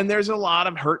 and there's a lot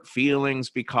of hurt feelings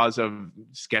because of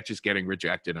sketches getting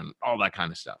rejected and all that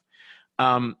kind of stuff.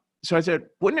 So I said,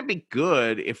 wouldn't it be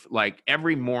good if like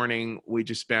every morning we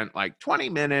just spent like 20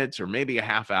 minutes or maybe a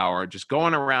half hour just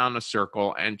going around a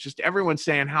circle and just everyone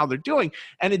saying how they're doing?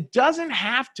 And it doesn't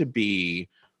have to be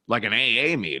like an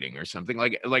AA meeting or something.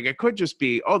 Like it could just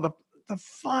be, oh, the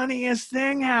funniest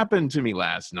thing happened to me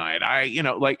last night.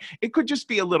 Like it could just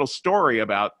be a little story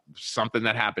about something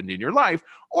that happened in your life,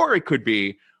 or it could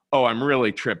be, oh, I'm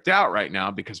really tripped out right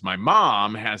now because my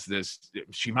mom has this,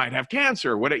 she might have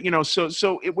cancer.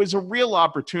 So it was a real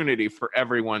opportunity for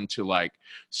everyone to like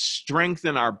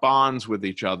strengthen our bonds with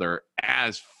each other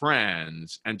as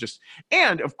friends.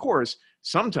 And of course,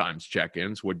 sometimes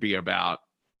check-ins would be about,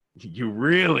 you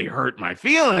really hurt my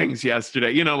feelings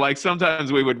yesterday. Like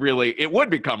sometimes it would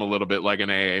become a little bit like an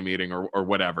AA meeting or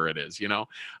whatever it is,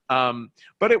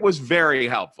 but it was very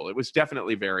helpful. It was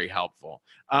definitely very helpful.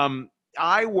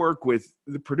 I work with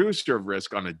the producer of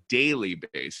Risk on a daily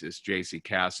basis, JC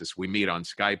Cassis. We meet on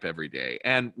Skype every day,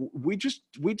 and we just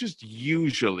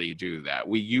usually do that.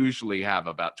 We usually have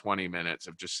about 20 minutes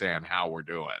of just saying how we're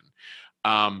doing.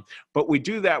 But we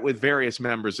do that with various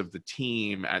members of the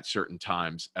team at certain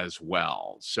times as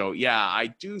well. So yeah, I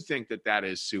do think that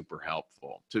is super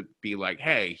helpful to be like,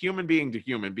 hey, human being to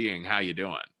human being, how you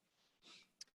doing?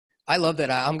 I love that.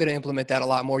 I'm going to implement that a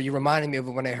lot more. You reminded me of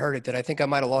it when I heard it, that I think I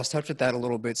might have lost touch with that a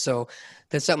little bit. So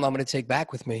that's something I'm going to take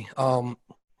back with me.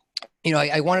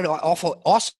 I wanted to also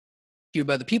ask you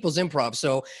about the People's Improv.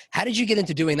 So how did you get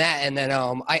into doing that? And then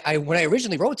when I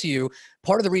originally wrote to you,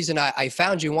 part of the reason I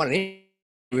found you and wanted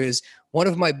to is one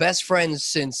of my best friends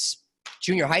since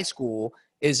junior high school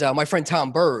is my friend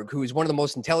Tom Berg, who is one of the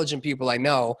most intelligent people I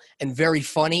know and very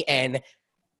funny and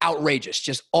outrageous.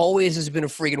 Just always has been a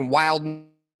freaking wild.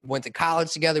 Went to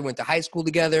college together, went to high school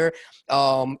together.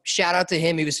 Shout out to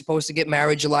him. He was supposed to get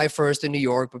married July 1st in New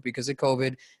York, but because of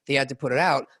COVID, they had to put it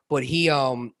out. But he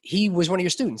was one of your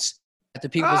students at the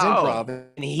People's Improv.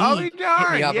 And he hit me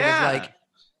up and was like,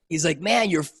 he's like,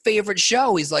 man, your favorite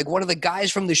show. He's like, one of the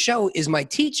guys from the show is my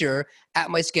teacher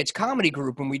at my sketch comedy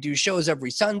group, and we do shows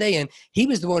every Sunday. And he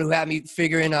was the one who had me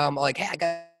figuring, like,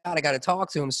 hey, I got to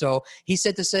talk to him. So he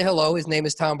said to say hello. His name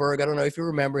is Tom Berg. I don't know if you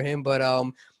remember him, but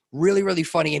really, really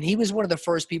funny. And he was one of the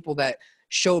first people that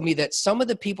showed me that some of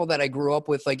the people that I grew up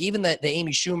with, like even the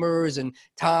Amy Schumers and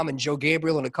Tom and Joe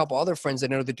Gabriel and a couple other friends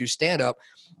that I know that do stand-up,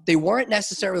 they weren't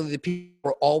necessarily the people who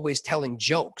were always telling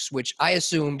jokes, which I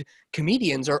assumed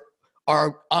comedians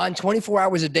are on 24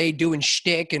 hours a day doing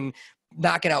shtick and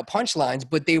knocking out punchlines,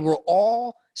 but they were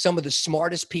all some of the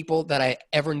smartest people that I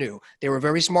ever knew. They were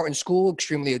very smart in school,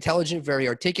 extremely intelligent, very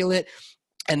articulate.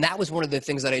 And that was one of the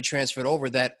things that I transferred over,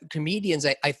 that comedians,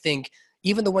 I think,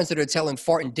 even the ones that are telling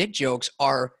fart and dick jokes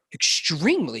are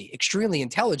extremely, extremely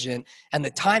intelligent. And the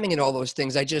timing and all those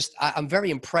things, I'm very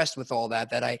impressed with all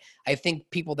that I think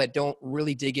people that don't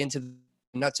really dig into the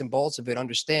nuts and bolts of it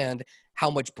understand how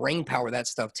much brain power that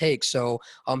stuff takes. So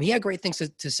he had great things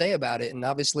to say about it. And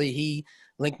obviously he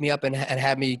linked me up and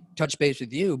had me touch base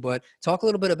with you. But talk a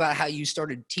little bit about how you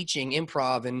started teaching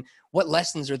improv and what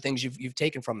lessons or things you've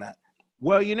taken from that.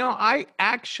 Well, I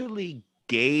actually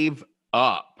gave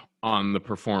up on the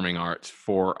performing arts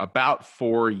for about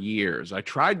 4 years. I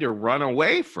tried to run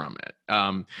away from it.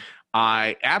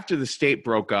 After the state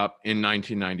broke up in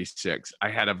 1996, I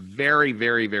had a very,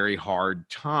 very, very hard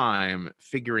time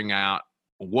figuring out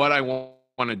what I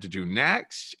wanted to do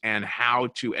next and how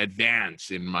to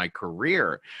advance in my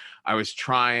career. I was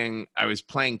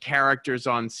playing characters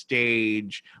on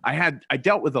stage. I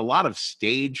dealt with a lot of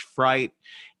stage fright.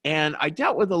 And I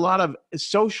dealt with a lot of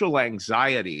social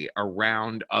anxiety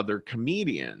around other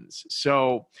comedians.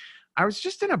 So I was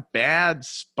just in a bad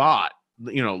spot,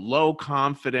 low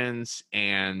confidence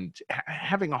and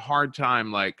having a hard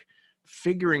time, like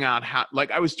figuring out how,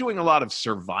 like I was doing a lot of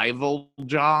survival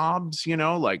jobs,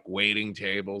 like waiting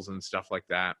tables and stuff like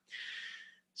that.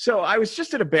 So I was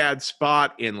just at a bad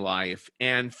spot in life.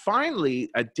 And finally,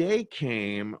 a day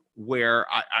came where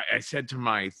I said to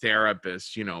my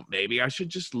therapist, maybe I should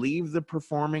just leave the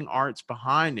performing arts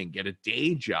behind and get a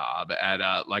day job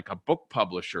at like a book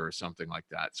publisher or something like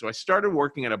that. So I started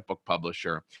working at a book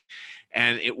publisher,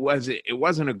 and it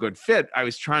wasn't a good fit. I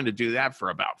was trying to do that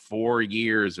for about 4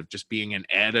 years of just being an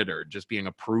editor, just being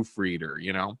a proofreader,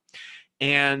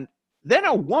 And then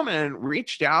a woman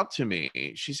reached out to me.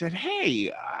 She said,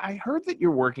 "Hey, I heard that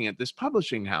you're working at this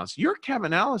publishing house. You're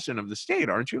Kevin Allison of The State,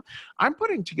 aren't you? I'm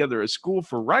putting together a school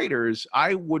for writers.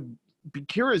 I would be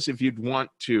curious if you'd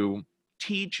want to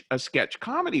teach a sketch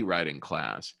comedy writing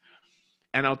class."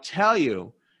 And I'll tell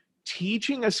you,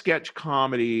 teaching a sketch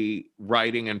comedy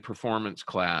writing and performance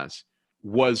class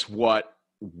was what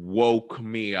woke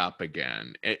me up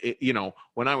again.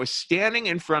 When I was standing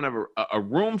in front of a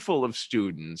room full of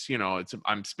students,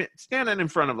 I'm standing in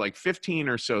front of like 15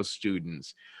 or so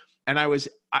students, and I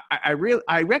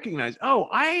recognized,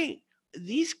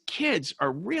 these kids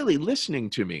are really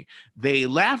listening to me. They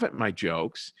laugh at my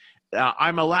jokes.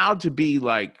 I'm allowed to be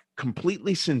like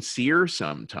completely sincere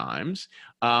sometimes.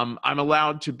 I'm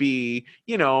allowed to be,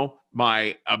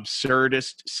 my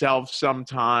absurdist self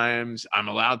sometimes. I'm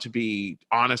allowed to be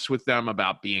honest with them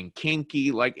about being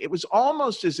kinky. Like, it was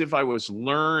almost as if I was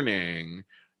learning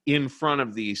in front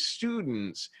of these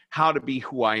students how to be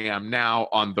who I am now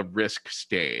on the risk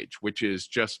stage, which is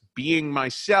just being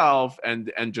myself and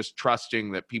just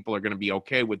trusting that people are going to be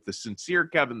okay with the sincere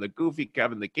Kevin, the goofy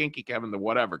Kevin, the kinky Kevin, the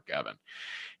whatever Kevin.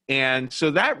 And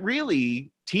so that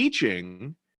really,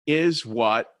 teaching is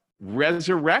what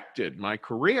resurrected my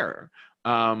career.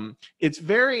 It's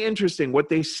very interesting what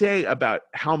they say about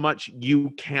how much you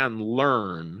can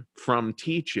learn from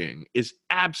teaching is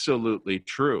absolutely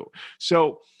true.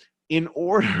 So in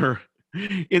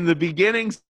the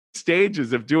beginning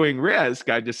stages of doing Risk,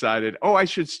 I decided, I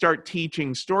should start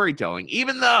teaching storytelling,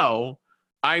 even though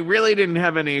I really didn't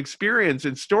have any experience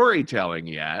in storytelling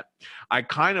yet. I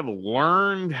kind of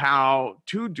learned how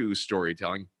to do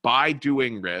storytelling by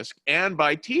doing Risk and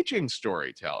by teaching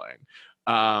storytelling.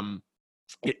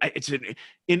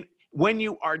 When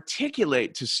you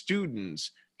articulate to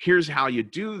students, here's how you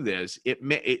do this, it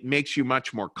makes you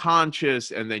much more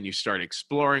conscious, and then you start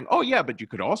exploring, but you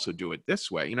could also do it this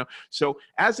way, So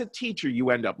as a teacher, you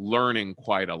end up learning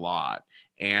quite a lot.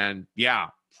 And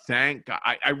thank God.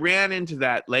 I ran into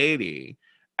that lady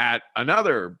at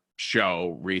another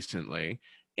show recently,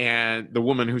 and the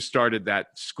woman who started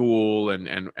that school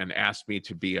and asked me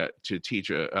to teach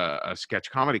a sketch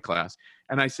comedy class.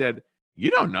 And I said, "You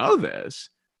don't know this,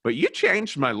 but you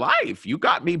changed my life. You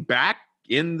got me back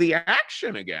in the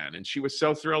action again." And she was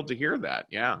so thrilled to hear that.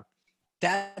 Yeah.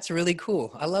 That's really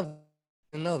cool. I love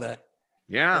to know that.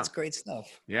 Yeah. That's great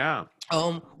stuff. Yeah.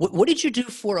 What did you do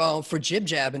for Jib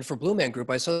Jab and for Blue Man Group?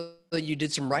 I saw that you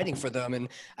did some writing for them, and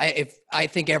I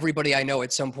think everybody I know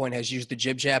at some point has used the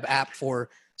Jib Jab app for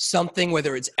something,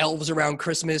 whether it's elves around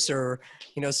Christmas or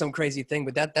some crazy thing.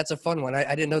 But that's a fun one.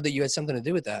 I didn't know that you had something to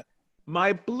do with that.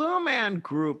 My Blue Man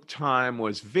Group time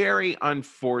was very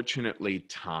unfortunately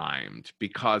timed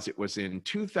because it was in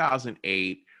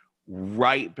 2008,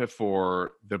 right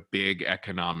before the big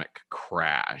economic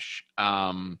crash.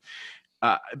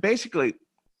 Basically,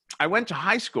 I went to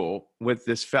high school with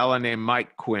this fella named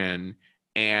Mike Quinn,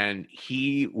 and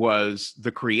he was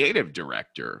the creative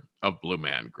director of Blue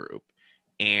Man Group.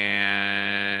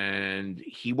 And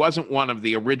he wasn't one of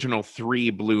the original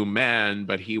 3 Blue Men,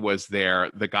 but he was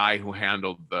the guy who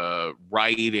handled the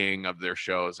writing of their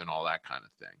shows and all that kind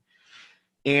of thing.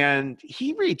 And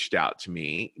he reached out to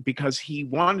me because he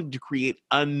wanted to create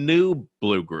a new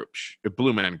Blue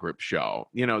Man Group show.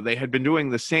 They had been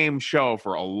doing the same show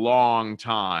for a long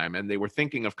time, and they were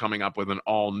thinking of coming up with an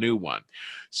all new one.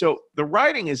 So the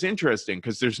writing is interesting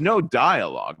because there's no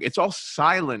dialogue. It's all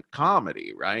silent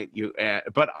comedy, right?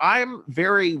 But I'm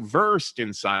very versed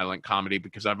in silent comedy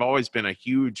because I've always been a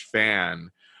huge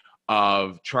fan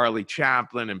of Charlie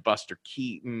Chaplin and Buster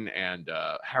Keaton and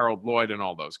Harold Lloyd and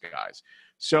all those guys.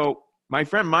 So my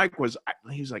friend Mike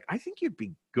he was like, "I think you'd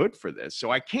be good for this."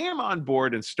 So I came on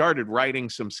board and started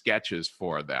writing some sketches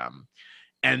for them.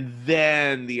 And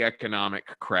then the economic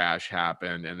crash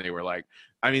happened, and they were like,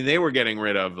 they were getting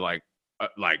rid of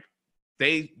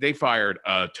they fired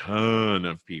a ton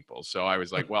of people. So I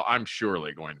was like, well, I'm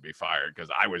surely going to be fired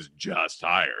because I was just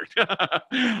hired.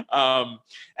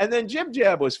 And then Jib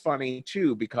Jab was funny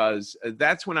too, because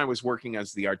that's when I was working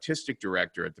as the artistic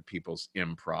director at the People's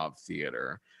Improv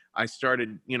Theater. I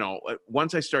started,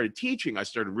 once I started teaching, I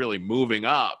started really moving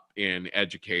up in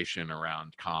education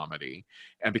around comedy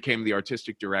and became the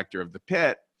artistic director of the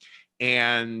Pit.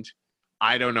 And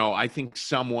I don't know. I think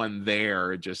someone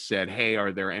there just said, "Hey,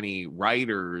 are there any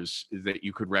writers that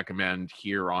you could recommend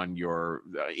here on your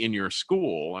in your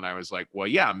school?" And I was like, "Well,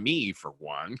 yeah, me for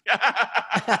one."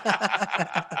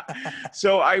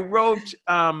 So I wrote,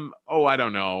 I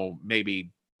don't know,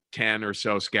 maybe 10 or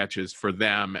so sketches for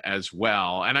them as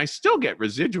well, and I still get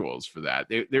residuals for that.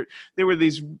 There were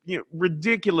these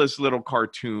ridiculous little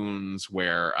cartoons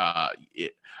where I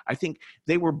think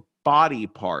they were body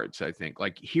parts. I think,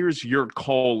 like, here's your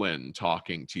colon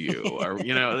talking to you, or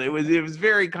it was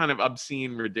very kind of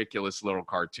obscene, ridiculous little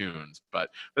cartoons, but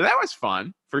that was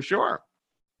fun for sure.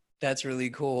 That's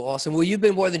really cool. Awesome. Well, you've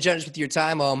been more than generous with your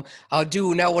time. I'll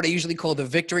do now what I usually call the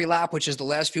victory lap, which is the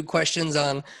last few questions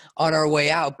on our way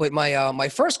out. But my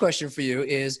first question for you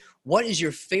is, what is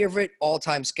your favorite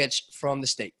all-time sketch from the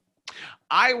state?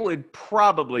 I would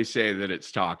probably say that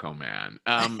it's Taco Man,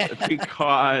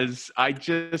 because I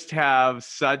just have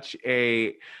such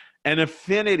an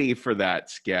affinity for that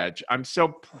sketch. I'm so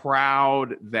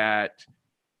proud that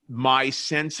my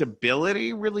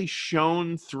sensibility really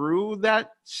shone through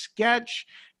that sketch.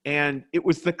 And it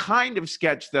was the kind of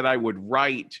sketch that I would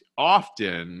write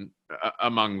often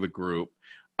among the group.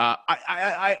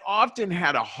 I often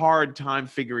had a hard time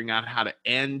figuring out how to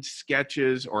end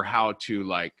sketches, or how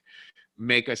to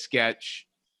make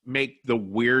the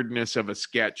weirdness of a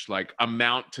sketch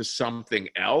amount to something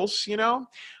else,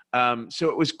 so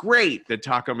it was great that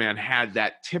Taco Man had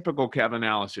that typical Kevin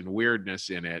Allison weirdness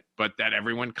in it, but that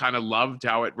everyone kind of loved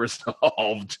how it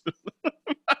resolved.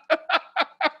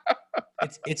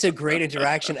 It's a great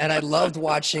interaction, and I loved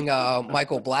watching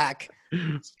Michael Black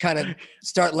kind of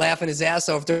start laughing his ass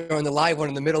off during the live one.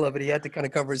 In the middle of it, he had to kind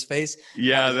of cover his face.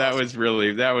 Yeah, that was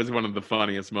one of the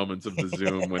funniest moments of the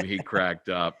Zoom when he cracked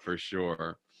up, for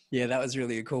sure. Yeah, that was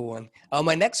really a cool one.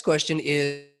 My next question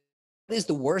is, what is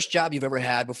the worst job you've ever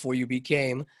had before you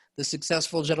became the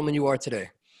successful gentleman you are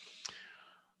today?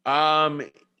 Well,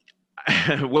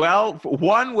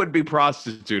 one would be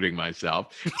prostituting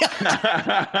myself.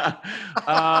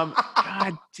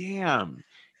 God damn.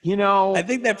 I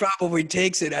think that probably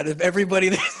takes it out of everybody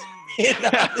that's in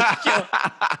on the show.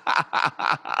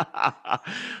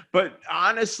 But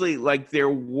honestly, there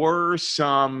were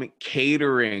some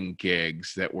catering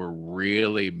gigs that were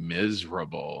really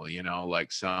miserable,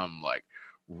 some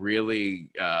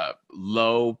really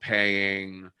low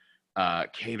paying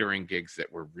catering gigs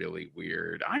that were really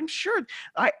weird. I'm sure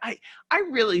I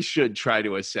really should try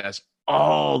to assess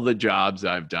all the jobs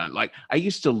I've done. I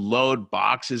used to load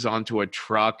boxes onto a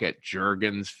truck at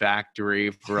Juergen's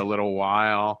factory for a little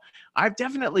while. I've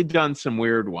definitely done some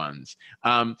weird ones.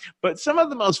 But some of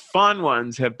the most fun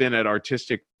ones have been at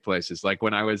artistic places. Like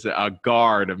when I was a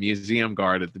museum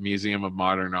guard at the Museum of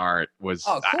Modern Art was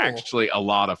cool. Actually a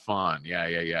lot of fun.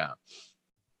 Yeah.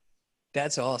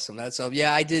 That's awesome.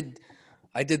 Yeah, I did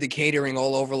the catering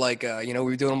all over, we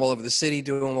were doing them all over the city,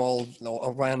 doing them all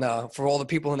around for all the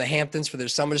people in the Hamptons for their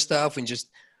summer stuff, and just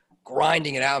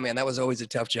grinding it out, man. That was always a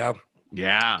tough job.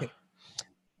 Yeah. Okay.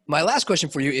 My last question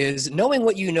for you is, knowing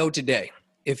what you know today,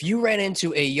 if you ran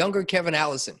into a younger Kevin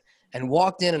Allison and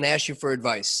walked in and asked you for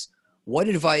advice, what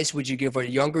advice would you give a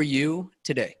younger you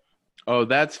today? Oh,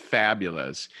 that's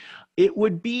fabulous. It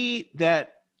would be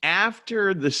that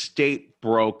after the state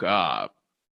broke up,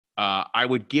 I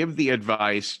would give the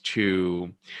advice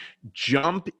to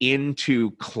jump into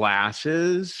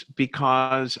classes,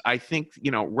 because I think,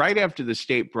 right after the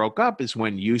state broke up is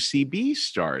when UCB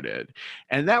started.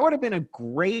 And that would have been a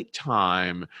great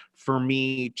time for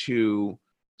me to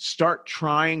start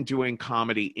trying doing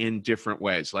comedy in different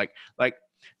ways. Like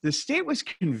the state was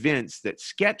convinced that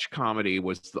sketch comedy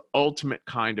was the ultimate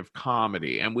kind of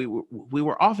comedy, and we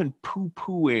were often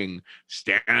poo-pooing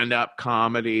stand-up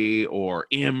comedy or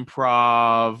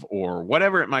improv or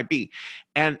whatever it might be.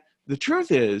 And the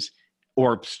truth is,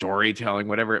 or storytelling,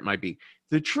 whatever it might be,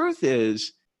 the truth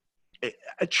is,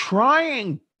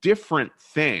 trying different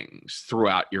things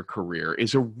throughout your career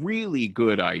is a really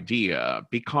good idea,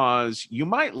 because you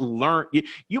might learn,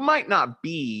 you might not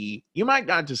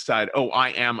decide, oh, I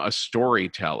am a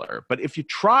storyteller. But if you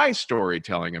try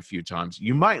storytelling a few times,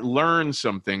 you might learn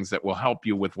some things that will help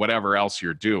you with whatever else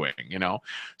you're doing,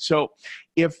 So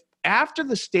if after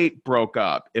the state broke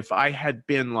up, if I had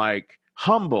been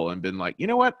humble and been like, you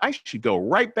know what, I should go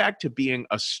right back to being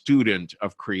a student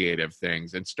of creative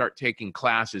things and start taking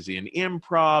classes in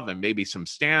improv and maybe some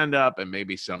stand-up and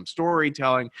maybe some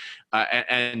storytelling,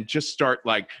 and just start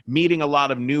meeting a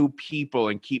lot of new people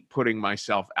and keep putting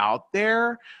myself out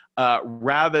there,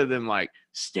 rather than like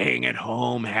staying at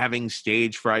home, having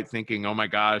stage fright, thinking, oh my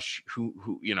gosh,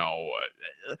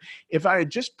 if I had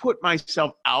just put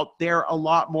myself out there a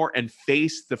lot more and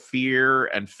faced the fear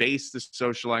and faced the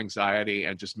social anxiety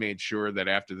and just made sure that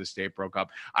after the state broke up,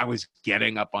 I was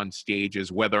getting up on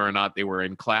stages, whether or not they were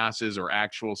in classes or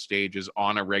actual stages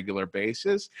on a regular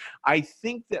basis, I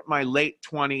think that my late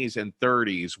 20s and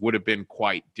 30s would have been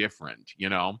quite different,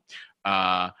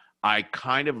 I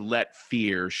kind of let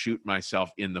fear shoot myself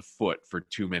in the foot for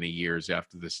too many years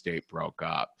after the state broke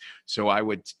up. So I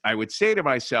would say to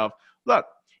myself, look,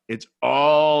 it's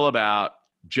all about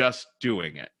just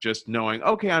doing it, just knowing,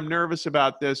 okay, I'm nervous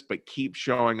about this, but keep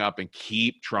showing up and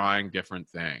keep trying different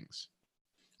things.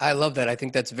 I love that. I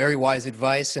think that's very wise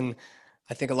advice, and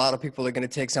I think a lot of people are going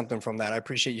to take something from that. I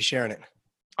appreciate you sharing it.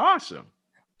 Awesome.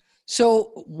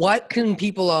 So what can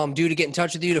people do to get in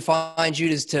touch with you, to find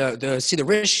you, to see the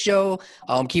Risk Show,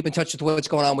 keep in touch with what's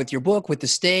going on with your book, with the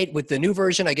state, with the new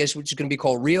version, I guess, which is going to be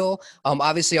called Real?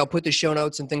 Obviously, I'll put the show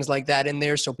notes and things like that in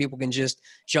there so people can just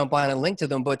jump on and link to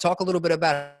them. But talk a little bit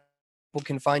about how people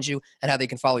can find you and how they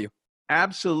can follow you.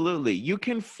 Absolutely. You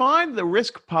can find the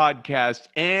Risk podcast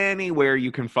anywhere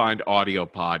you can find audio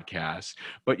podcasts,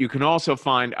 but you can also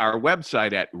find our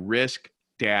website at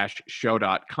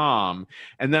risk-show.com.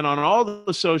 And then on all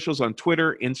the socials on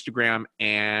Twitter, Instagram,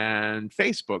 and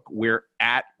Facebook, we're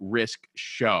at Risk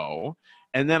Show.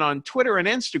 And then on Twitter and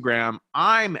Instagram,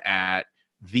 I'm at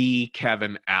the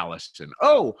Kevin Allison.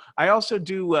 Oh, I also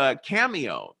do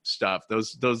Cameo stuff.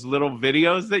 Those little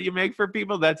videos that you make for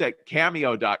people, that's at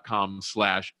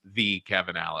cameo.com/the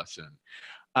Kevin Allison.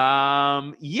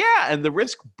 And the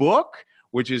Risk book,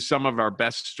 which is some of our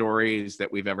best stories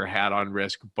that we've ever had on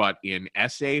Risk, but in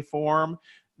essay form,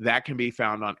 that can be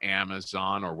found on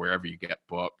Amazon or wherever you get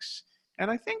books. And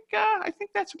I think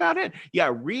that's about it.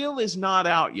 Yeah, Real is not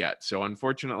out yet, so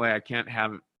unfortunately, I can't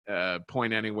have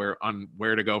point anywhere on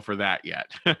where to go for that yet.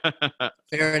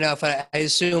 Fair enough. I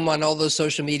assume on all those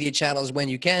social media channels, when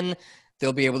you can,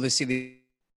 they'll be able to see the.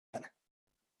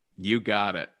 You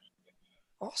got it.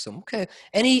 Awesome. Okay.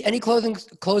 Any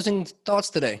closing thoughts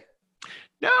today?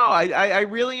 No, I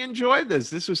really enjoyed this.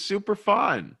 This was super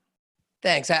fun.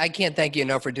 Thanks. I can't thank you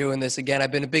enough for doing this again.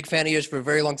 I've been a big fan of yours for a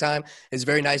very long time. It's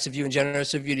very nice of you and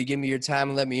generous of you to give me your time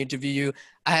and let me interview you.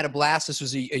 I had a blast. This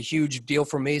was a huge deal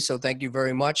for me, so thank you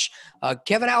very much.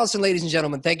 Kevin Allison, ladies and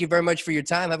gentlemen, thank you very much for your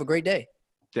time. Have a great day.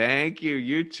 Thank you.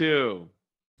 You too.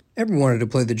 Ever wanted to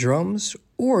play the drums?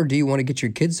 Or do you want to get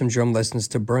your kids some drum lessons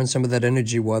to burn some of that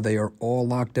energy while they are all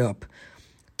locked up?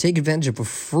 Take advantage of a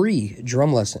free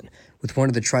drum lesson with one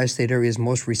of the tri-state area's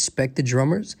most respected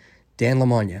drummers, Dan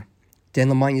Lamagna. Dan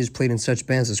Lamagna has played in such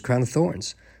bands as Crown of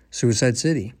Thorns, Suicide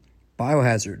City,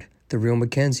 Biohazard, The Real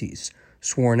Mackenzies,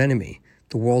 Sworn Enemy,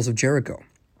 The Walls of Jericho.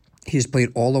 He has played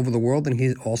all over the world, and he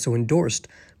is also endorsed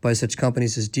by such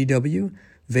companies as DW,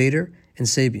 Vader, and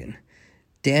Sabian.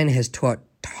 Dan has taught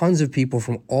tons of people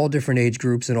from all different age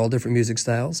groups and all different music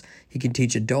styles. He can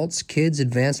teach adults, kids,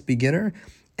 advanced, beginner,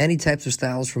 any types of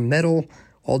styles from metal,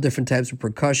 all different types of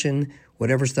percussion,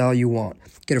 whatever style you want.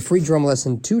 Get a free drum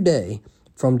lesson today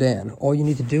from Dan. All you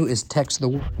need to do is text the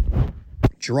word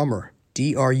drummer,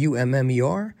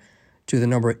 DRUMMER, to the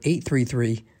number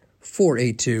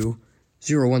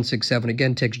 833-482-0167.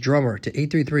 Again, text drummer to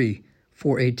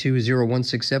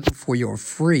 833-482-0167 for your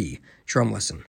free drum lesson.